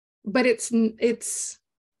 But it's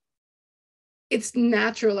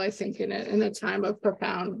natural, I think, in a time of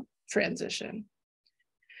profound transition.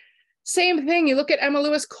 Same thing, you look at Emma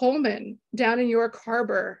Lewis Coleman down in York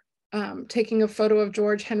Harbor, taking a photo of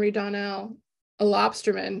George Henry Donnell, a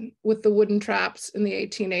lobsterman with the wooden traps in the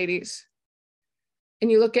 1880s.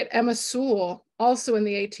 And you look at Emma Sewall, also in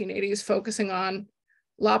the 1880s, focusing on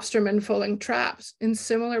lobstermen pulling traps in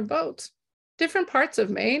similar boats, different parts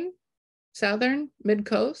of Maine, southern,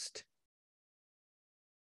 mid-coast.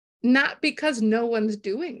 Not because no one's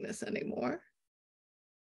doing this anymore,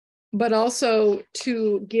 but also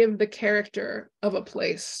to give the character of a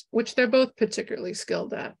place, which they're both particularly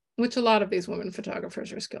skilled at, which a lot of these women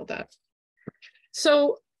photographers are skilled at.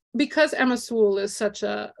 So because Emma Sewall is such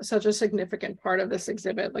a significant part of this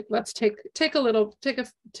exhibit, like let's take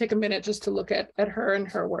a minute just to look at her and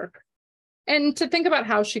her work and to think about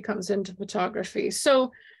how she comes into photography.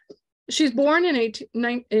 So she's born in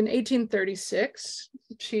 1836.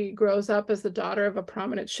 She grows up as the daughter of a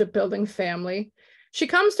prominent shipbuilding family. She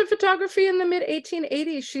comes to photography in the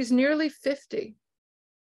mid-1880s. She's nearly 50,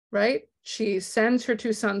 right? She sends her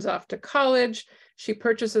two sons off to college. She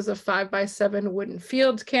purchases a 5x7 wooden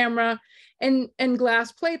field camera and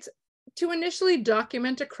glass plates to initially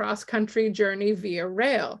document a cross-country journey via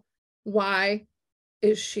rail. Why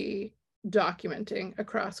is she documenting a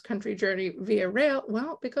cross-country journey via rail?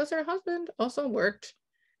 Well, because her husband also worked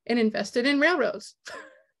and invested in railroads.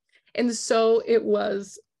 And so it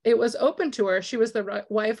was open to her. She was the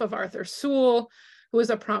wife of Arthur Sewall, who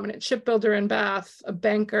was a prominent shipbuilder in Bath, a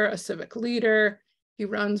banker, a civic leader. He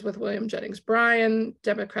runs with William Jennings Bryan,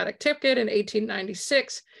 Democratic ticket in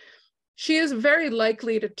 1896. She is very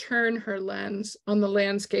likely to turn her lens on the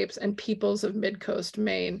landscapes and peoples of mid-coast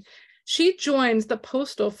Maine. She joins the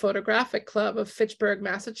Postal Photographic Club of Fitchburg,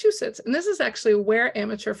 Massachusetts. And this is actually where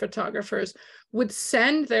amateur photographers would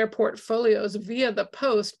send their portfolios via the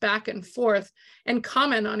post back and forth and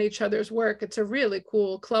comment on each other's work. It's a really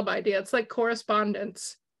cool club idea. It's like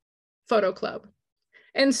correspondence photo club.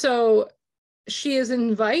 And so she is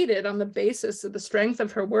invited on the basis of the strength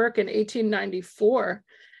of her work in 1894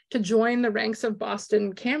 to join the ranks of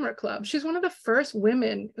Boston Camera Club. She's one of the first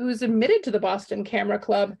women who's admitted to the Boston Camera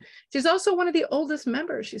Club. She's also one of the oldest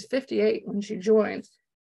members. She's 58 when she joins.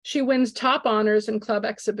 She wins top honors in club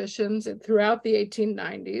exhibitions throughout the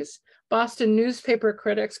 1890s. Boston newspaper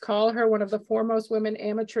critics call her one of the foremost women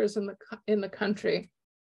amateurs in the country.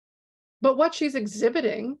 But what she's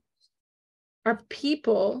exhibiting are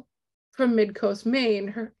people from mid-coast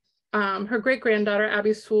Maine. Her great-granddaughter,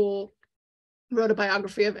 Abbie Sewall, wrote a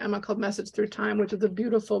biography of Emma called Message Through Time, which is a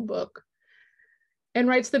beautiful book, and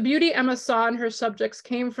writes, the beauty Emma saw in her subjects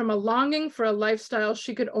came from a longing for a lifestyle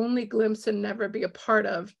she could only glimpse and never be a part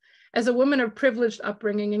of. As a woman of privileged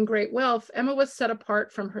upbringing and great wealth, Emma was set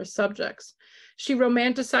apart from her subjects. She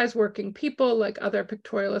romanticized working people like other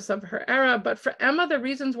pictorialists of her era, but for Emma, the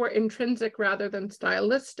reasons were intrinsic rather than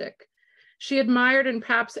stylistic. She admired and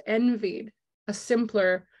perhaps envied a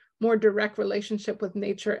simpler, more direct relationship with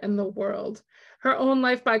nature and the world. Her own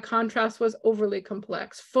life, by contrast, was overly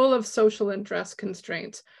complex, full of social and dress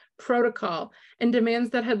constraints, protocol, and demands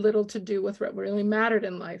that had little to do with what really mattered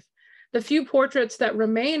in life. The few portraits that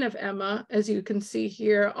remain of Emma, as you can see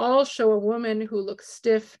here, all show a woman who looks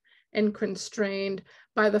stiff and constrained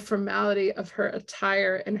by the formality of her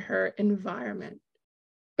attire and her environment.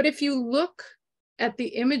 But if you look at the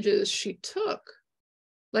images she took,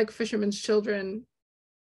 like Fisherman's Children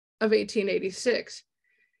of 1886,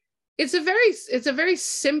 it's a very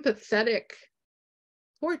sympathetic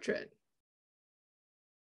portrait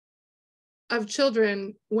of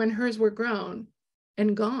children when hers were grown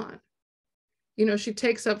and gone. You know, she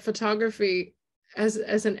takes up photography as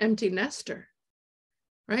an empty nester,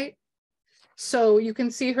 right? So you can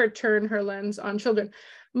see her turn her lens on children.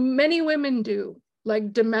 Many women do,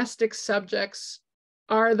 like domestic subjects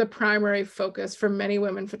are the primary focus for many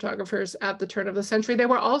women photographers at the turn of the century. They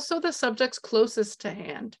were also the subjects closest to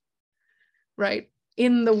hand, right,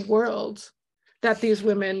 in the world that these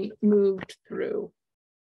women moved through.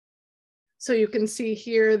 So you can see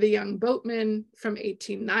here the young boatman from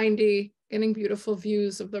 1890 getting beautiful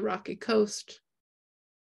views of the rocky coast.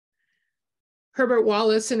 Herbert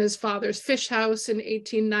Wallace in his father's fish house in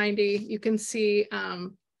 1890. You can see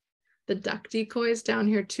the duck decoys down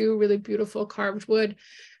here too, really beautiful carved wood.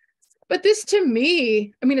 But this, to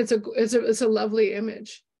me, I mean, it's a lovely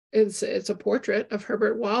image. It's a portrait of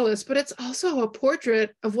Herbert Wallace, but it's also a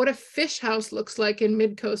portrait of what a fish house looks like in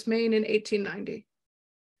mid-coast Maine in 1890.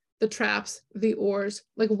 The traps, the oars,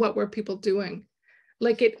 like what were people doing?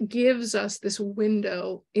 Like it gives us this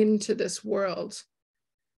window into this world.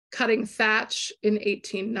 Cutting thatch in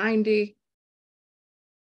 1890.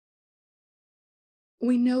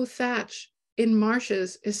 We know thatch in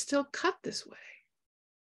marshes is still cut this way,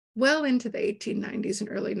 well into the 1890s and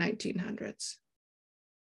early 1900s.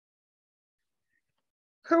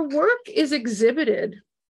 Her work is exhibited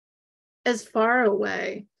as far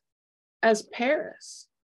away as Paris,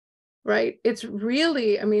 right? It's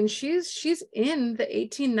really, I mean, she's in the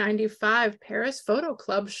 1895 Paris Photo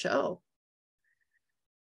Club show.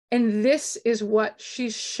 And this is what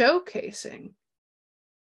she's showcasing.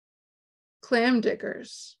 Clam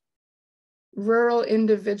diggers, rural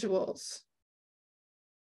individuals,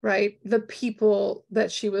 right? The people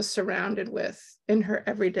that she was surrounded with in her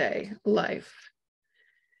everyday life.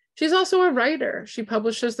 She's also a writer. She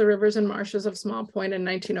publishes The Rivers and Marshes of Small Point in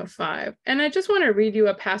 1905. And I just want to read you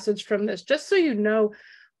a passage from this, just so you know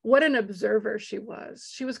what an observer she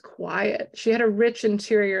was. She was quiet. She had a rich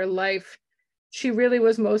interior life. She really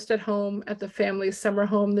was most at home at the family's summer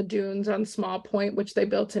home, the Dunes on Small Point, which they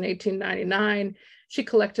built in 1899. She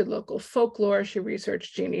collected local folklore. She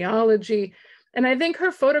researched genealogy. And I think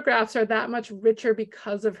her photographs are that much richer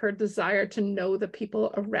because of her desire to know the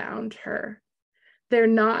people around her. They're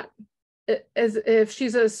not as if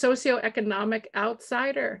she's a socioeconomic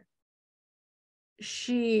outsider.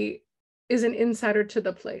 She is an insider to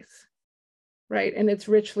the place, right? And it's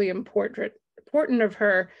richly important of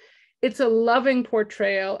her. It's a loving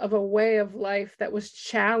portrayal of a way of life that was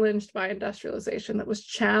challenged by industrialization, that was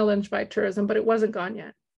challenged by tourism, but it wasn't gone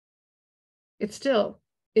yet. It still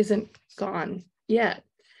isn't gone yet.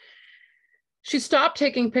 She stopped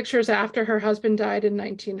taking pictures after her husband died in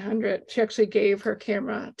 1900. She actually gave her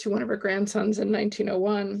camera to one of her grandsons in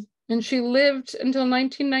 1901, and she lived until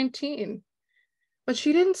 1919. But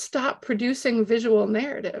she didn't stop producing visual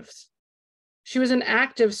narratives. She was an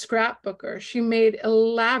active scrapbooker. She made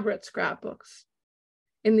elaborate scrapbooks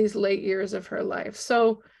in these late years of her life.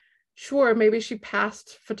 So sure, maybe she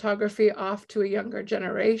passed photography off to a younger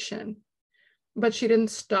generation, but she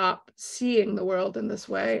didn't stop seeing the world in this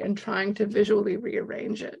way and trying to visually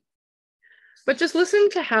rearrange it. But just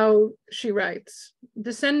listen to how she writes.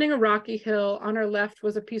 Descending a rocky hill, on her left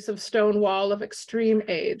was a piece of stone wall of extreme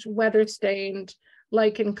age, weather-stained,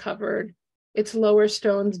 lichen-covered, its lower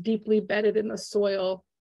stones deeply bedded in the soil,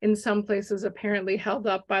 in some places apparently held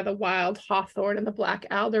up by the wild hawthorn and the black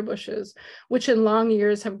alder bushes, which in long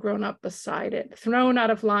years have grown up beside it. Thrown out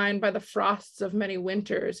of line by the frosts of many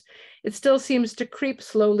winters, it still seems to creep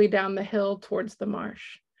slowly down the hill towards the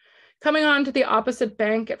marsh. Coming on to the opposite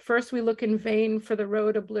bank, at first we look in vain for the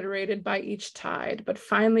road obliterated by each tide, but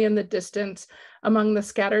finally in the distance, among the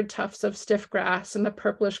scattered tufts of stiff grass and the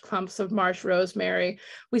purplish clumps of marsh rosemary,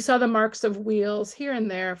 we saw the marks of wheels here and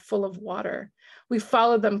there full of water. We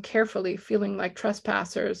followed them carefully, feeling like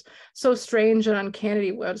trespassers. So strange and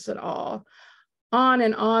uncanny was it all. On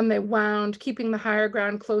and on they wound, keeping the higher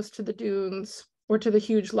ground close to the dunes or to the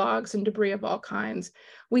huge logs and debris of all kinds.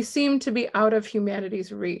 We seemed to be out of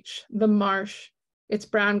humanity's reach. The marsh, its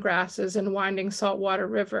brown grasses and winding saltwater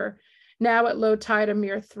river, now at low tide a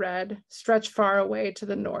mere thread, stretched far away to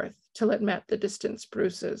the north till it met the distant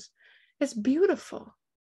spruces. It's beautiful,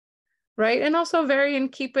 right? And also very in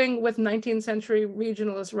keeping with 19th century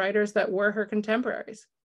regionalist writers that were her contemporaries,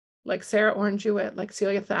 like Sarah Orne Jewett, like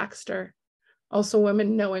Celia Thaxter, also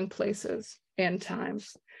women knowing places and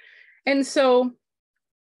times. And so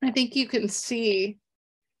I think you can see,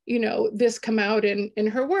 you know, this come out in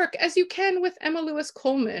her work, as you can with Emma Lewis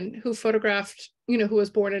Coleman, who photographed, you know, who was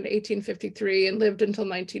born in 1853 and lived until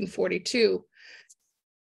 1942.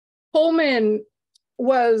 Coleman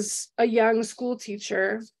was a young school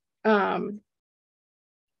teacher.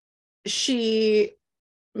 She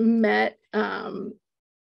met,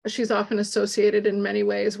 she's often associated in many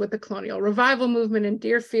ways with the colonial revival movement in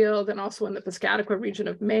Deerfield and also in the Piscataqua region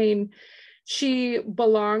of Maine. She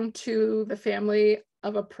belonged to the family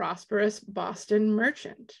of a prosperous Boston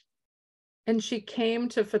merchant. And she came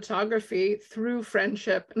to photography through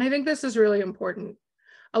friendship. And I think this is really important.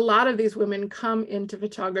 A lot of these women come into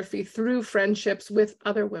photography through friendships with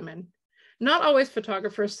other women, not always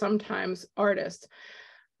photographers, sometimes artists.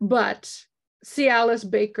 But C. Alice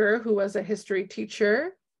Baker, who was a history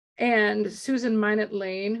teacher, and Susan Minott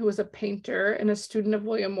Lane, who was a painter and a student of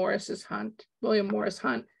William Morris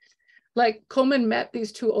Hunt. Like, Coleman met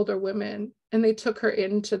these two older women and they took her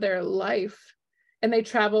into their life, and they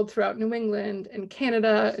traveled throughout New England and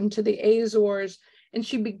Canada and to the Azores, and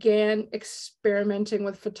she began experimenting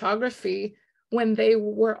with photography when they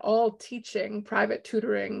were all teaching, private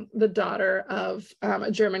tutoring, the daughter of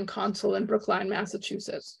a German consul in Brookline,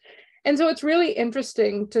 Massachusetts. And so it's really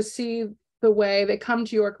interesting to see the way they come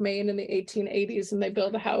to York, Maine in the 1880s, and they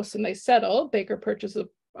build a house and they settle. Baker purchases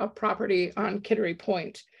a property on Kittery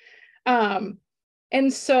Point. And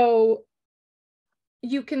so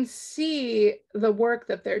you can see the work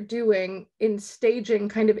that they're doing in staging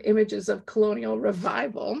kind of images of colonial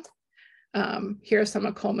revival. Here are some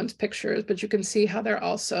of Coleman's pictures, but you can see how they're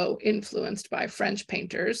also influenced by French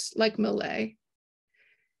painters like Millet.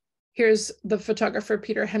 Here's the photographer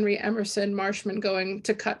Peter Henry Emerson Marshman going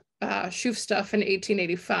to cut Schoof stuff in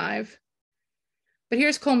 1885. But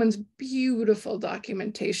here's Coleman's beautiful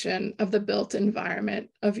documentation of the built environment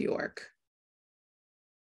of York,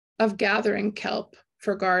 of gathering kelp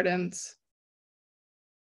for gardens,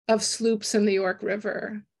 of sloops in the York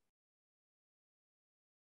River.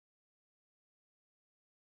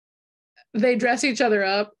 They dress each other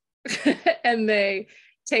up and they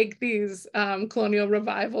take these colonial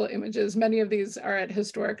revival images. Many of these are at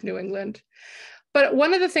historic New England. But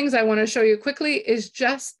one of the things I want to show you quickly is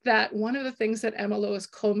just that one of the things that Emma Lewis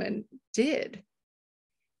Coleman did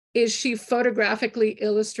is she photographically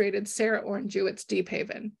illustrated Sarah Orne Jewett's Deep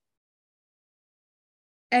Haven.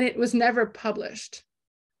 And it was never published.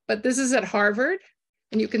 But this is at Harvard.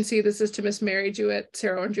 And you can see this is to Miss Mary Jewett,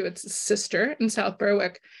 Sarah Orne Jewett's sister in South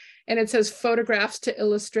Berwick. And it says photographs to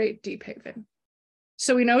illustrate Deep Haven.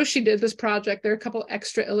 So we know she did this project. There are a couple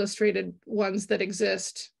extra illustrated ones that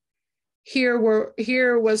exist. Here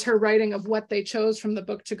was her writing of what they chose from the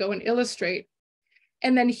book to go and illustrate.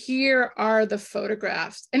 And then here are the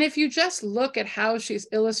photographs. And if you just look at how she's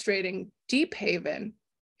illustrating Deep Haven,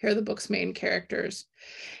 here are the book's main characters.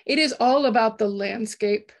 It is all about the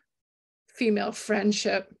landscape, female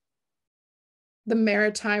friendship, the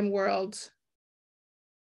maritime world,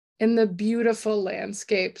 and the beautiful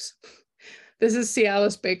landscapes. This is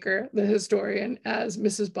Cialis Baker, the historian, as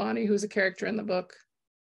Mrs. Bonney, who's a character in the book.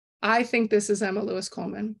 I think this is Emma Lewis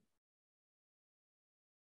Coleman.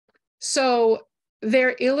 So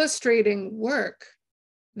they're illustrating work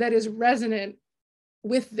that is resonant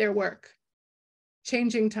with their work.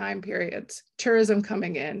 Changing time periods, tourism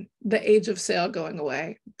coming in, the age of sail going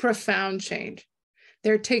away, profound change.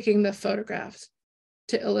 They're taking the photographs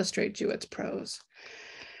to illustrate Jewett's prose.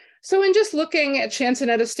 So in just looking at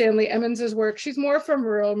Chansonetta Stanley Emmons' work, she's more from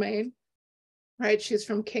rural Maine, right? She's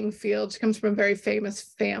from Kingfield. She comes from a very famous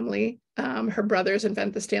family. Her brothers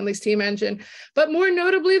invent the Stanley steam engine, but more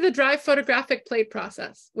notably the dry photographic plate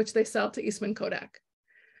process, which they sell to Eastman Kodak.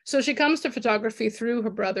 So she comes to photography through her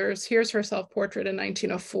brothers. Here's her self-portrait in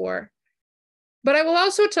 1904. But I will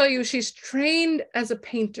also tell you she's trained as a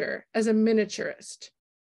painter, as a miniaturist.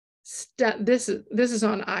 This is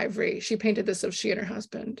on ivory. She painted this of she and her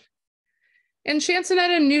husband. And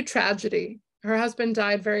Chansonetta knew tragedy. Her husband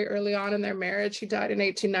died very early on in their marriage. He died in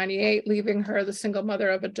 1898, leaving her the single mother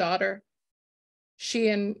of a daughter. She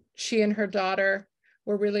and her daughter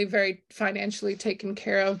were really very financially taken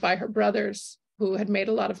care of by her brothers, who had made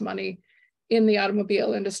a lot of money in the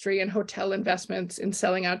automobile industry and hotel investments in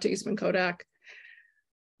selling out to Eastman Kodak.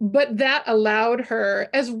 But that allowed her,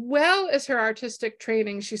 as well as her artistic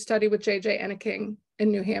training, she studied with J.J. Enneking in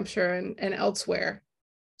New Hampshire and elsewhere.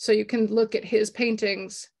 So you can look at his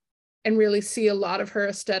paintings and really see a lot of her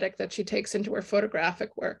aesthetic that she takes into her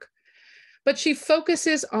photographic work. But she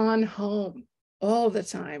focuses on home all the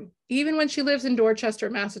time, even when she lives in Dorchester,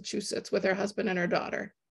 Massachusetts with her husband and her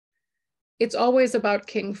daughter. It's always about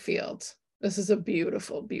Kingfield. This is a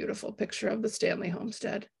beautiful, beautiful picture of the Stanley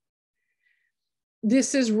homestead.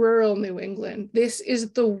 This is rural New England. This is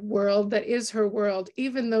the world that is her world,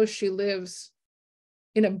 even though she lives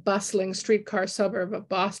in a bustling streetcar suburb of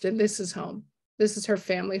Boston. This is home. This is her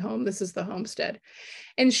family home. This is the homestead.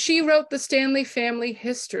 And she wrote the Stanley family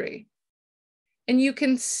history. And you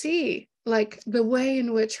can see like the way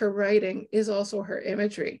in which her writing is also her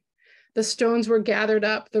imagery. The stones were gathered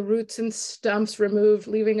up, the roots and stumps removed,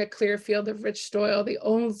 leaving a clear field of rich soil. The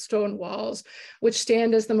old stone walls, which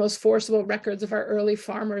stand as the most forcible records of our early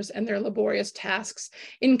farmers and their laborious tasks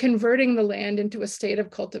in converting the land into a state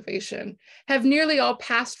of cultivation, have nearly all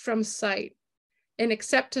passed from sight. And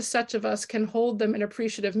except to such of us can hold them in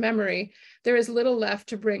appreciative memory, there is little left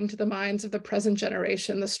to bring to the minds of the present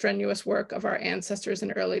generation the strenuous work of our ancestors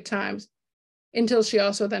in early times, until she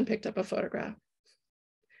also then picked up a photograph.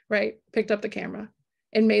 right? Picked up the camera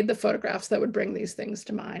and made the photographs that would bring these things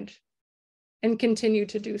to mind and continue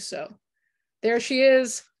to do so. There she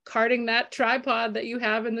is, carting that tripod that you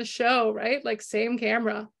have in the show, right? Like same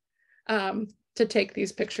camera to take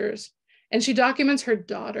these pictures. And she documents her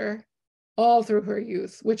daughter all through her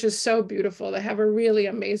youth, which is so beautiful. They have a really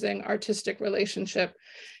amazing artistic relationship.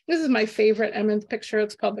 This is my favorite Emmons picture.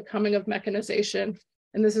 It's called The Coming of Mechanization.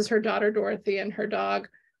 And this is her daughter, Dorothy, and her dog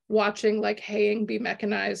watching like haying be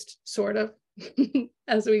mechanized, sort of,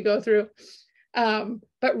 as we go through.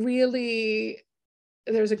 But really,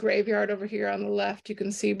 there's a graveyard over here on the left, you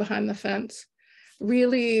can see behind the fence.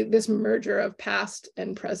 Really this merger of past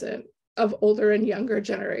and present, of older and younger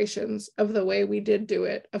generations, of the way we did do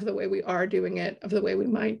it, of the way we are doing it, of the way we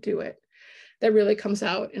might do it, that really comes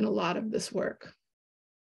out in a lot of this work.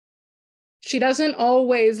 She doesn't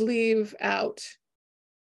always leave out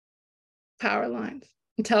power lines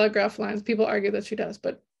and telegraph lines. People argue that she does,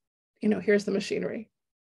 but you know, here's the machinery.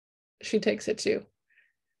 She takes it too.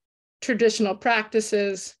 Traditional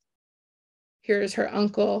practices. Here's her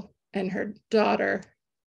uncle and her daughter.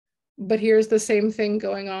 But here's the same thing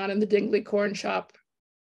going on in the Dingley Corn Shop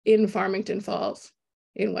in Farmington Falls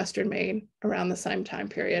in Western Maine around the same time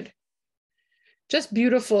period. Just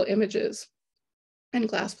beautiful images and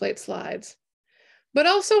glass plate slides, but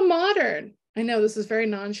also modern. I know this is very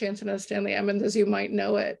non-Chansonetta Stanley Emmons as you might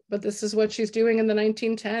know it, but this is what she's doing in the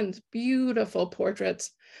 1910s. Beautiful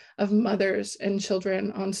portraits of mothers and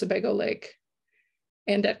children on Sebago Lake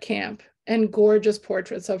and at camp, and gorgeous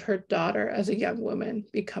portraits of her daughter as a young woman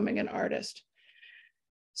becoming an artist.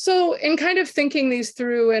 So in kind of thinking these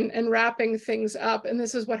through and wrapping things up, and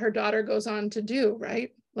this is what her daughter goes on to do,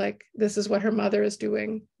 right? Like this is what her mother is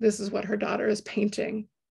doing. This is what her daughter is painting.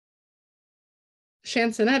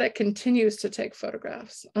 Chansonetta continues to take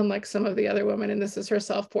photographs, unlike some of the other women, and this is her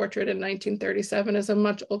self-portrait in 1937 as a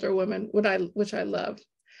much older woman, which I love.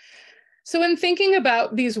 So in thinking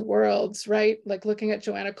about these worlds, right, like looking at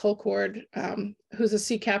Joanna Colcord, who's a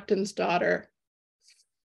sea captain's daughter.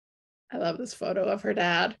 I love this photo of her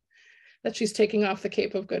dad that she's taking off the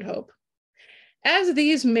Cape of Good Hope. As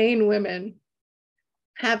these Maine women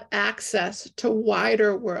have access to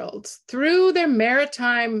wider worlds through their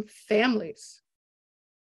maritime families,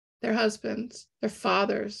 their husbands, their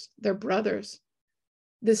fathers, their brothers,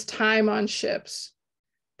 this time on ships,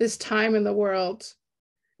 this time in the world,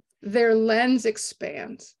 their lens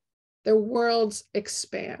expands, their worlds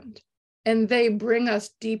expand, and they bring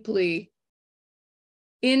us deeply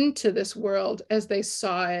into this world as they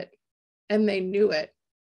saw it and they knew it.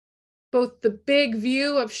 Both the big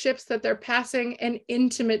view of ships that they're passing and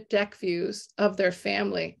intimate deck views of their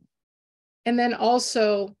family. And then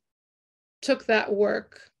also took that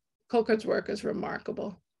work. Colcord's work is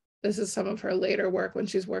remarkable. This is some of her later work when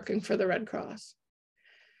she's working for the Red Cross.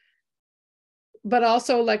 But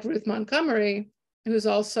also like Ruth Montgomery, who's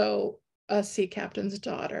also a sea captain's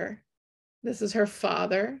daughter. This is her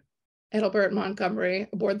father, Ethelbert Montgomery,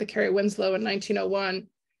 aboard the Carrie Winslow in 1901.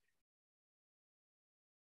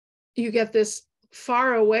 You get this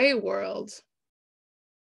far away world,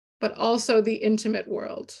 but also the intimate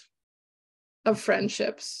world of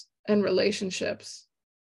friendships and relationships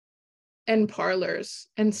and parlors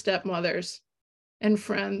and stepmothers and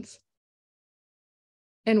friends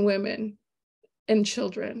and women and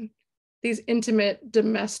children, these intimate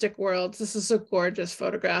domestic worlds. This is a gorgeous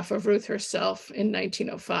photograph of Ruth herself in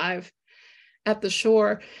 1905 at the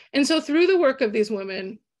shore. And so through the work of these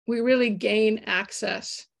women, we really gain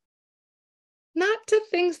access, not to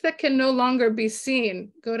things that can no longer be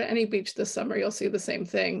seen. Go to any beach this summer, you'll see the same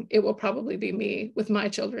thing. It will probably be me with my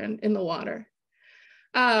children in the water.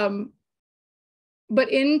 But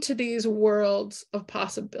into these worlds of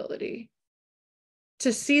possibility,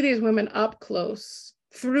 to see these women up close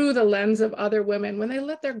through the lens of other women when they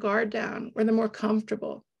let their guard down, where they're more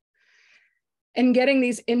comfortable, and getting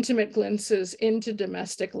these intimate glimpses into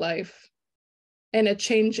domestic life and a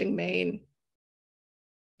changing Maine,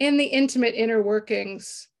 and the intimate inner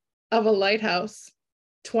workings of a lighthouse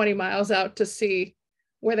 20 miles out to sea,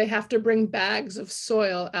 where they have to bring bags of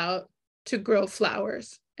soil out to grow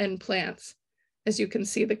flowers and plants, as you can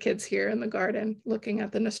see the kids here in the garden looking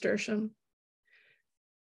at the nasturtium.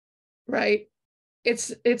 Right?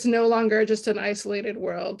 It's no longer just an isolated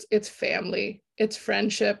world. It's family, it's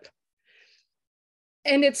friendship.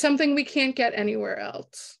 And it's something we can't get anywhere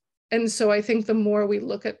else. And so I think the more we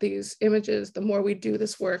look at these images, the more we do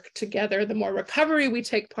this work together, the more recovery we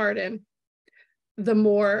take part in, the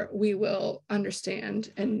more we will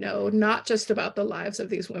understand and know not just about the lives of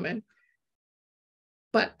these women,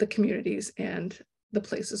 but the communities and the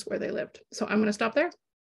places where they lived. So I'm going to stop there.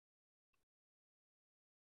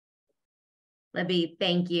 Libby,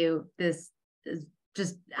 thank you. This is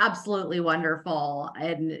just absolutely wonderful,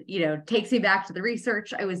 and takes me back to the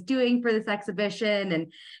research I was doing for this exhibition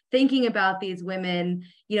and thinking about these women,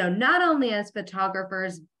 not only as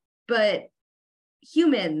photographers, but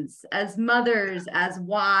humans, as mothers, as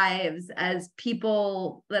wives, as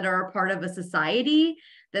people that are a part of a society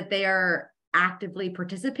that they are actively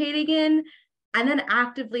participating in, and then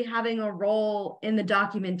actively having a role in the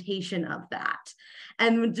documentation of that.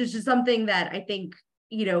 And this is something that I think,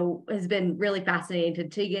 has been really fascinating to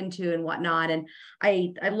dig into and whatnot. And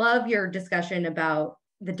I love your discussion about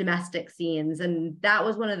the domestic scenes. And that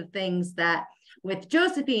was one of the things that with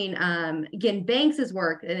Josephine Ginn Banks's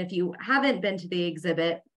work, and if you haven't been to the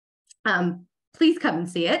exhibit, please come and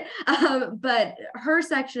see it. But her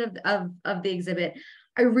section of the exhibit,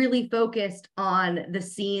 I really focused on the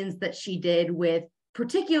scenes that she did with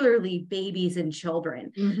particularly babies and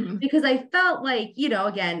children, because I felt like,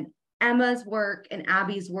 again, Emma's work and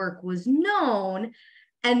Abbie's work was known.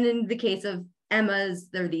 And in the case of Emma's,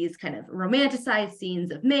 there are these kind of romanticized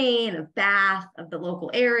scenes of Maine, of Bath, of the local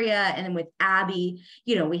area. And then with Abbie,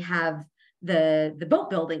 we have the boat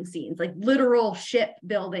building scenes, like literal ship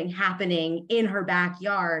building happening in her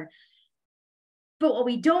backyard. But what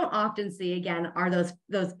we don't often see, again, are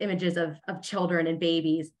those images of children and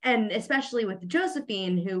babies. And especially with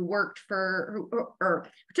Josephine, who worked or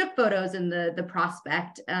took photos in the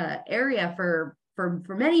Prospect area for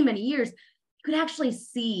many, many years, you could actually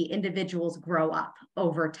see individuals grow up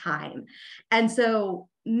over time. And so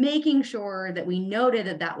making sure that we noted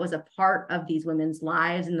that that was a part of these women's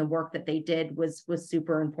lives and the work that they did was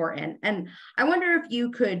super important. And I wonder if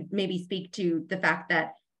you could maybe speak to the fact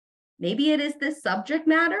that maybe it is this subject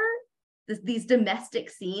matter, these domestic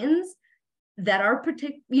scenes that are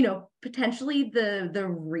potentially the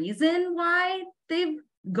reason why they've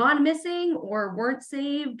gone missing or weren't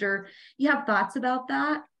saved, or you have thoughts about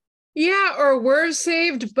that? Yeah, or were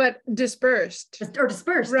saved but dispersed. Or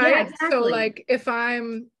dispersed, right? Yeah, exactly. So like if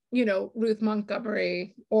I'm, Ruth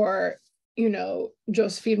Montgomery or,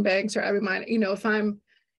 Josephine Banks or Abbie Minott, if I'm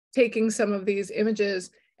taking some of these images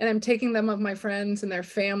and I'm taking them of my friends and their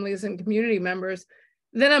families and community members,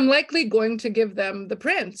 then I'm likely going to give them the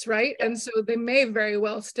prints, right? And so they may very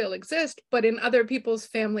well still exist, but in other people's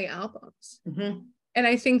family albums. And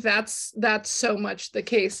I think that's so much the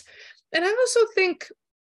case. And I also think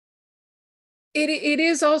it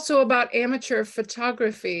is also about amateur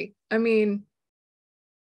photography. I mean,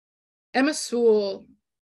 Emma Sewall,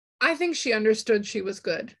 I think she understood she was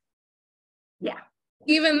good. Yeah.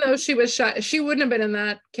 Even though she was shy, she wouldn't have been in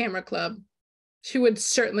that camera club. She would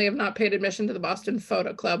certainly have not paid admission to the Boston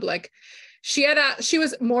Photo Club. Like she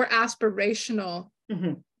was more aspirational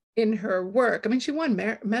in her work. I mean, she won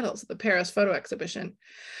medals at the Paris Photo Exhibition.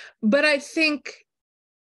 But I think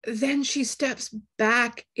then she steps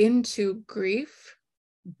back into grief,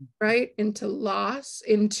 right? Into loss,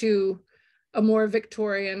 into a more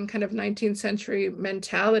Victorian kind of 19th century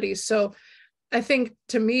mentality. So I think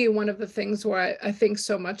to me, one of the things where I think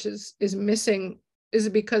so much is missing is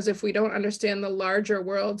because if we don't understand the larger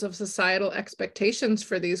worlds of societal expectations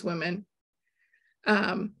for these women,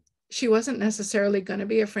 she wasn't necessarily going to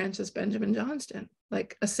be a Frances Benjamin Johnston,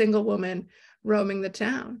 like a single woman roaming the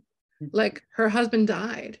town. Like her husband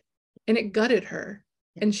died and it gutted her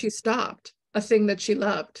and she stopped a thing that she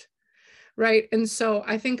loved, right? And so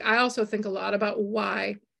I also think a lot about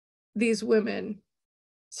why these women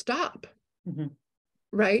stop,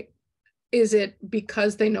 right? Is it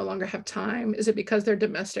because they no longer have time? Is it because their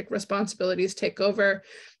domestic responsibilities take over?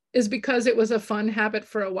 Is because it was a fun habit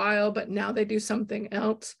for a while, but now they do something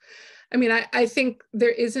else? I mean, I think there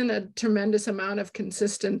isn't a tremendous amount of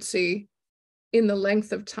consistency in the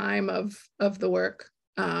length of time of the work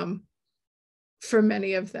for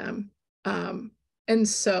many of them. And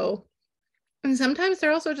sometimes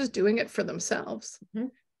they're also just doing it for themselves,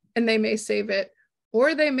 and they may save it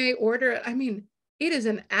or they may order it. I mean, it is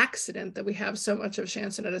an accident that we have so much of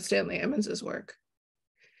Chansonetta Stanley Emmons's work,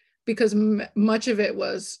 because much of it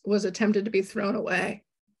was attempted to be thrown away,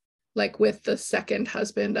 like with the second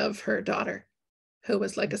husband of her daughter, who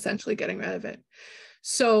was like essentially getting rid of it.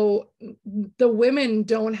 So the women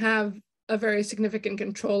don't have a very significant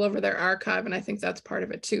control over their archive, and I think that's part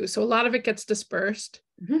of it too. So a lot of it gets dispersed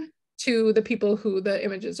to the people who the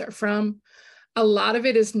images are from. A lot of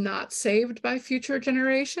it is not saved by future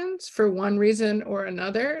generations for one reason or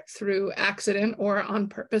another, through accident or on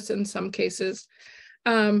purpose in some cases.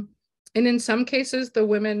 And in some cases, the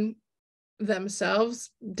women themselves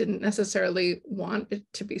didn't necessarily want it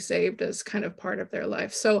to be saved as kind of part of their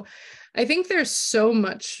life. So I think there's so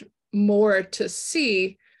much more to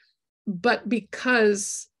see, but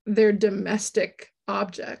because they're domestic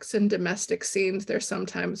objects and domestic scenes, they're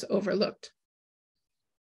sometimes overlooked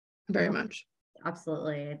very much.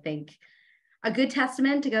 Absolutely. I think a good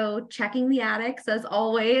testament to go checking the attics as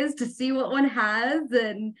always to see what one has,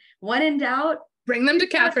 and when in doubt, bring them to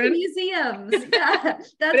Catherine. Museums. Yeah,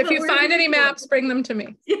 that's but if you find any maps, bring them to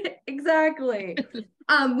me. Exactly.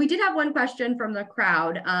 We did have one question from the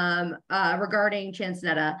crowd regarding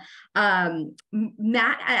Chansonetta.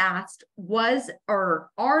 Matt asked, are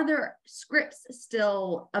there scripts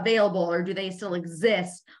still available, or do they still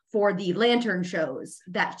exist for the lantern shows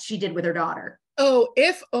that she did with her daughter? Oh,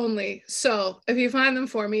 if only. So if you find them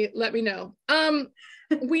for me, let me know.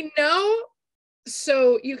 We know,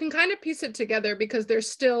 so you can kind of piece it together because they're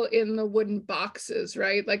still in the wooden boxes,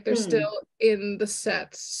 right? Like they're still in the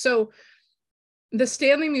sets. So the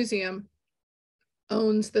Stanley Museum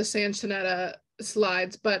owns the Chansonetta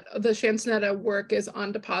slides, but the Chansonetta work is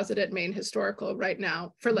on deposit at Maine Historical right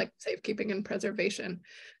now for like safekeeping and preservation.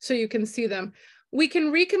 So you can see them. We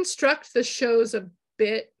can reconstruct the shows a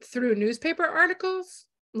bit through newspaper articles,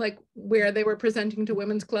 like where they were presenting to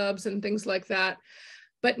women's clubs and things like that,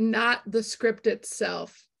 but not the script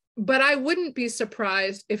itself. But I wouldn't be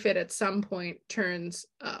surprised if it at some point turns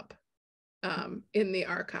up in the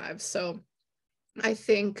archives. So I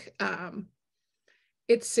think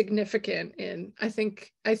it's significant I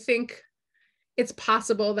think it's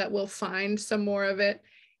possible that we'll find some more of it.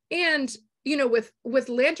 And, you know, with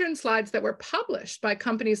lantern slides that were published by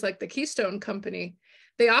companies like the Keystone Company,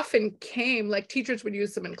 they often came, like teachers would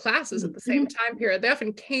use them in classes at the same time period. They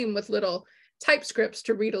often came with little type scripts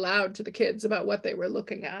to read aloud to the kids about what they were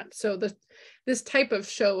looking at. So this type of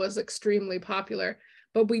show was extremely popular,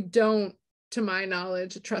 but we don't, to my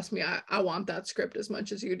knowledge, trust me, I want that script as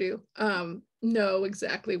much as you do, know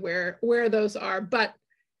exactly where those are. But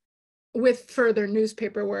with further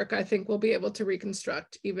newspaper work, I think we'll be able to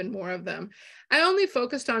reconstruct even more of them. I only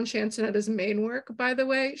focused on Chansonetta's Maine work, by the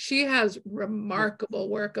way. She has remarkable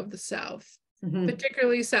work of the South,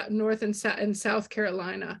 particularly North and South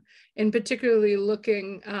Carolina, and particularly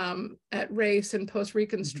looking at race and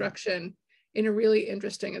post-Reconstruction in a really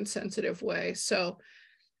interesting and sensitive way. So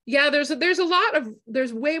yeah, there's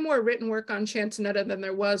way more written work on Chansonetta than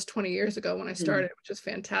there was 20 years ago when I started, which is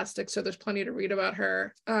fantastic. So there's plenty to read about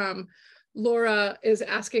her. Laura is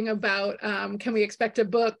asking about, can we expect a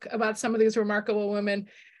book about some of these remarkable women?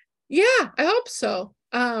 Yeah, I hope so.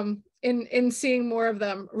 In seeing more of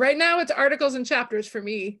them. Right now it's articles and chapters for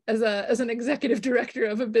me as an executive director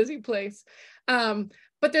of a busy place.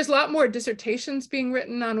 But there's a lot more dissertations being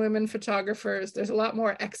written on women photographers. There's a lot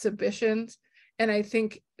more exhibitions. And I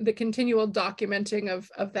think the continual documenting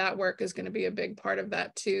of that work is going to be a big part of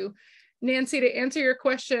that too. Nancy, to answer your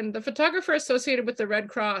question, the photographer associated with the Red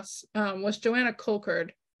Cross was Joanna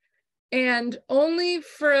Colcord, and only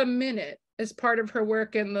for a minute as part of her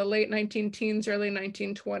work in the late 19-teens, early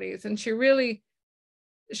 1920s. And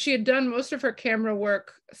she had done most of her camera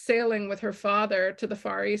work sailing with her father to the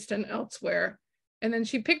Far East and elsewhere. And then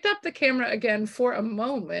she picked up the camera again for a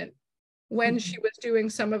moment when she was doing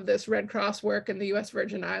some of this Red Cross work in the US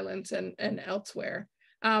Virgin Islands and elsewhere.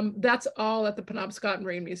 That's all at the Penobscot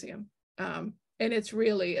Marine Museum. And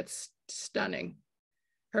it's stunning,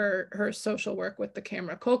 her social work with the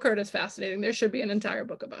camera. Colcord is fascinating. There should be an entire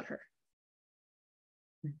book about her.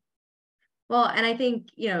 Well, and I think,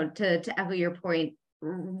 you know, to echo your point,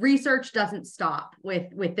 research doesn't stop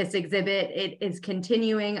with this exhibit. It is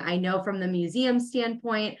continuing. I know from the museum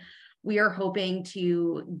standpoint, we are hoping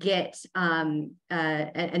to get and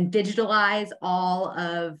digitalize all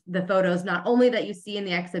of the photos, not only that you see in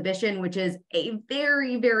the exhibition, which is a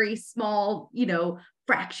very, very small, you know,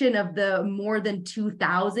 fraction of the more than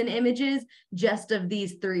 2,000 images just of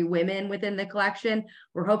these three women within the collection.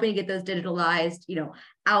 We're hoping to get those digitalized, you know,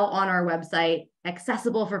 out on our website,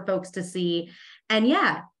 accessible for folks to see. And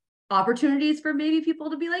yeah, opportunities for maybe people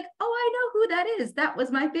to be like, oh, I know who that is. That was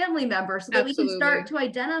my family member. So that we can start to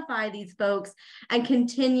identify these folks and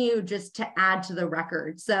continue just to add to the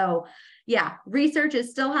record. So yeah, research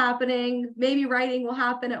is still happening. Maybe writing will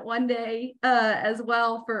happen at one day as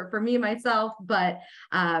well for me, myself, but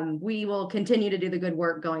we will continue to do the good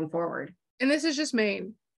work going forward. And this is just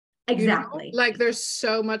Maine. Exactly. You know? Like there's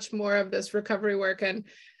so much more of this recovery work. And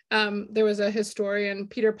there was a historian,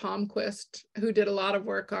 Peter Palmquist, who did a lot of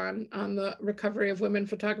work on the recovery of women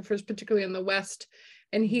photographers, particularly in the West.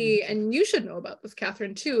 And and you should know about this,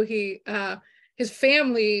 Catherine, too. His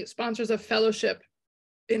family sponsors a fellowship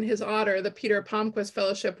in his honor, the Peter Palmquist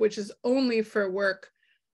Fellowship, which is only for work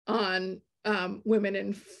on women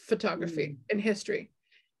in photography and history,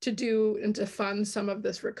 to do and to fund some of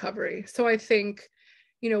this recovery. So I think,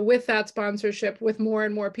 with that sponsorship, with more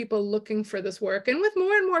and more people looking for this work, and with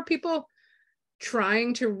more and more people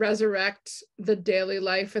trying to resurrect the daily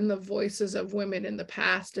life and the voices of women in the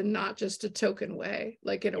past, and not just a token way,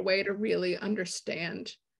 like in a way to really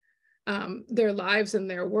understand their lives and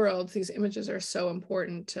their worlds. These images are so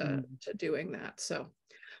important to doing that. So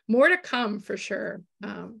more to come for sure.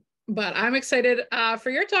 But I'm excited for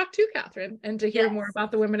your talk too, Catherine, and to hear more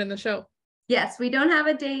about the women in the show. Yes, we don't have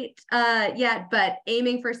a date yet, but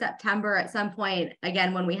aiming for September at some point.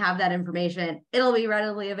 Again, when we have that information, it'll be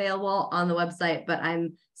readily available on the website, but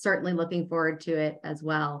I'm certainly looking forward to it as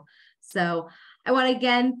well. So I want to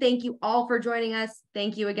again thank you all for joining us.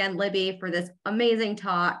 Thank you again, Libby, for this amazing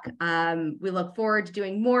talk. We look forward to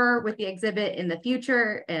doing more with the exhibit in the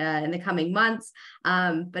future, in the coming months.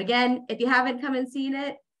 But again, if you haven't come and seen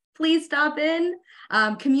it, please stop in.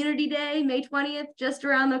 Community Day, May 20th, just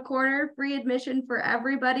around the corner, free admission for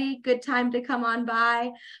everybody. Good time to come on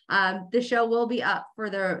by. The show will be up for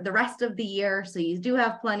the rest of the year, so you do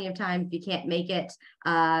have plenty of time if you can't make it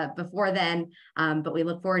before then. But we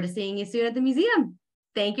look forward to seeing you soon at the museum.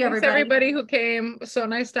 Thank you, everybody. Thanks everybody who came. So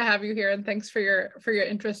nice to have you here, and thanks for your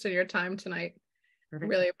interest and your time tonight. Perfect.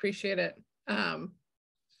 Really appreciate it.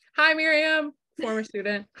 Hi, Miriam. Former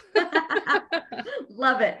student.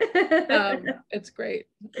 Love it. It's great.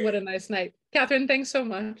 What a nice night. Catherine, thanks so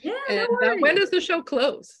much. Yeah, and no when does the show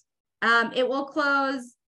close? It will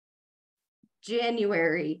close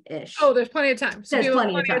January-ish. Oh, there's plenty of time. So there's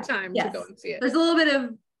plenty of time yes. to go and see it. There's a little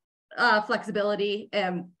bit of flexibility,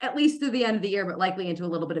 at least through the end of the year, but likely into a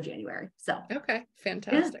little bit of January. So okay,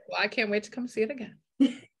 fantastic. Yeah. Well, I can't wait to come see it again.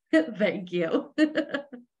 Thank you.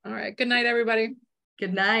 All right. Good night, everybody.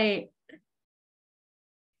 Good night.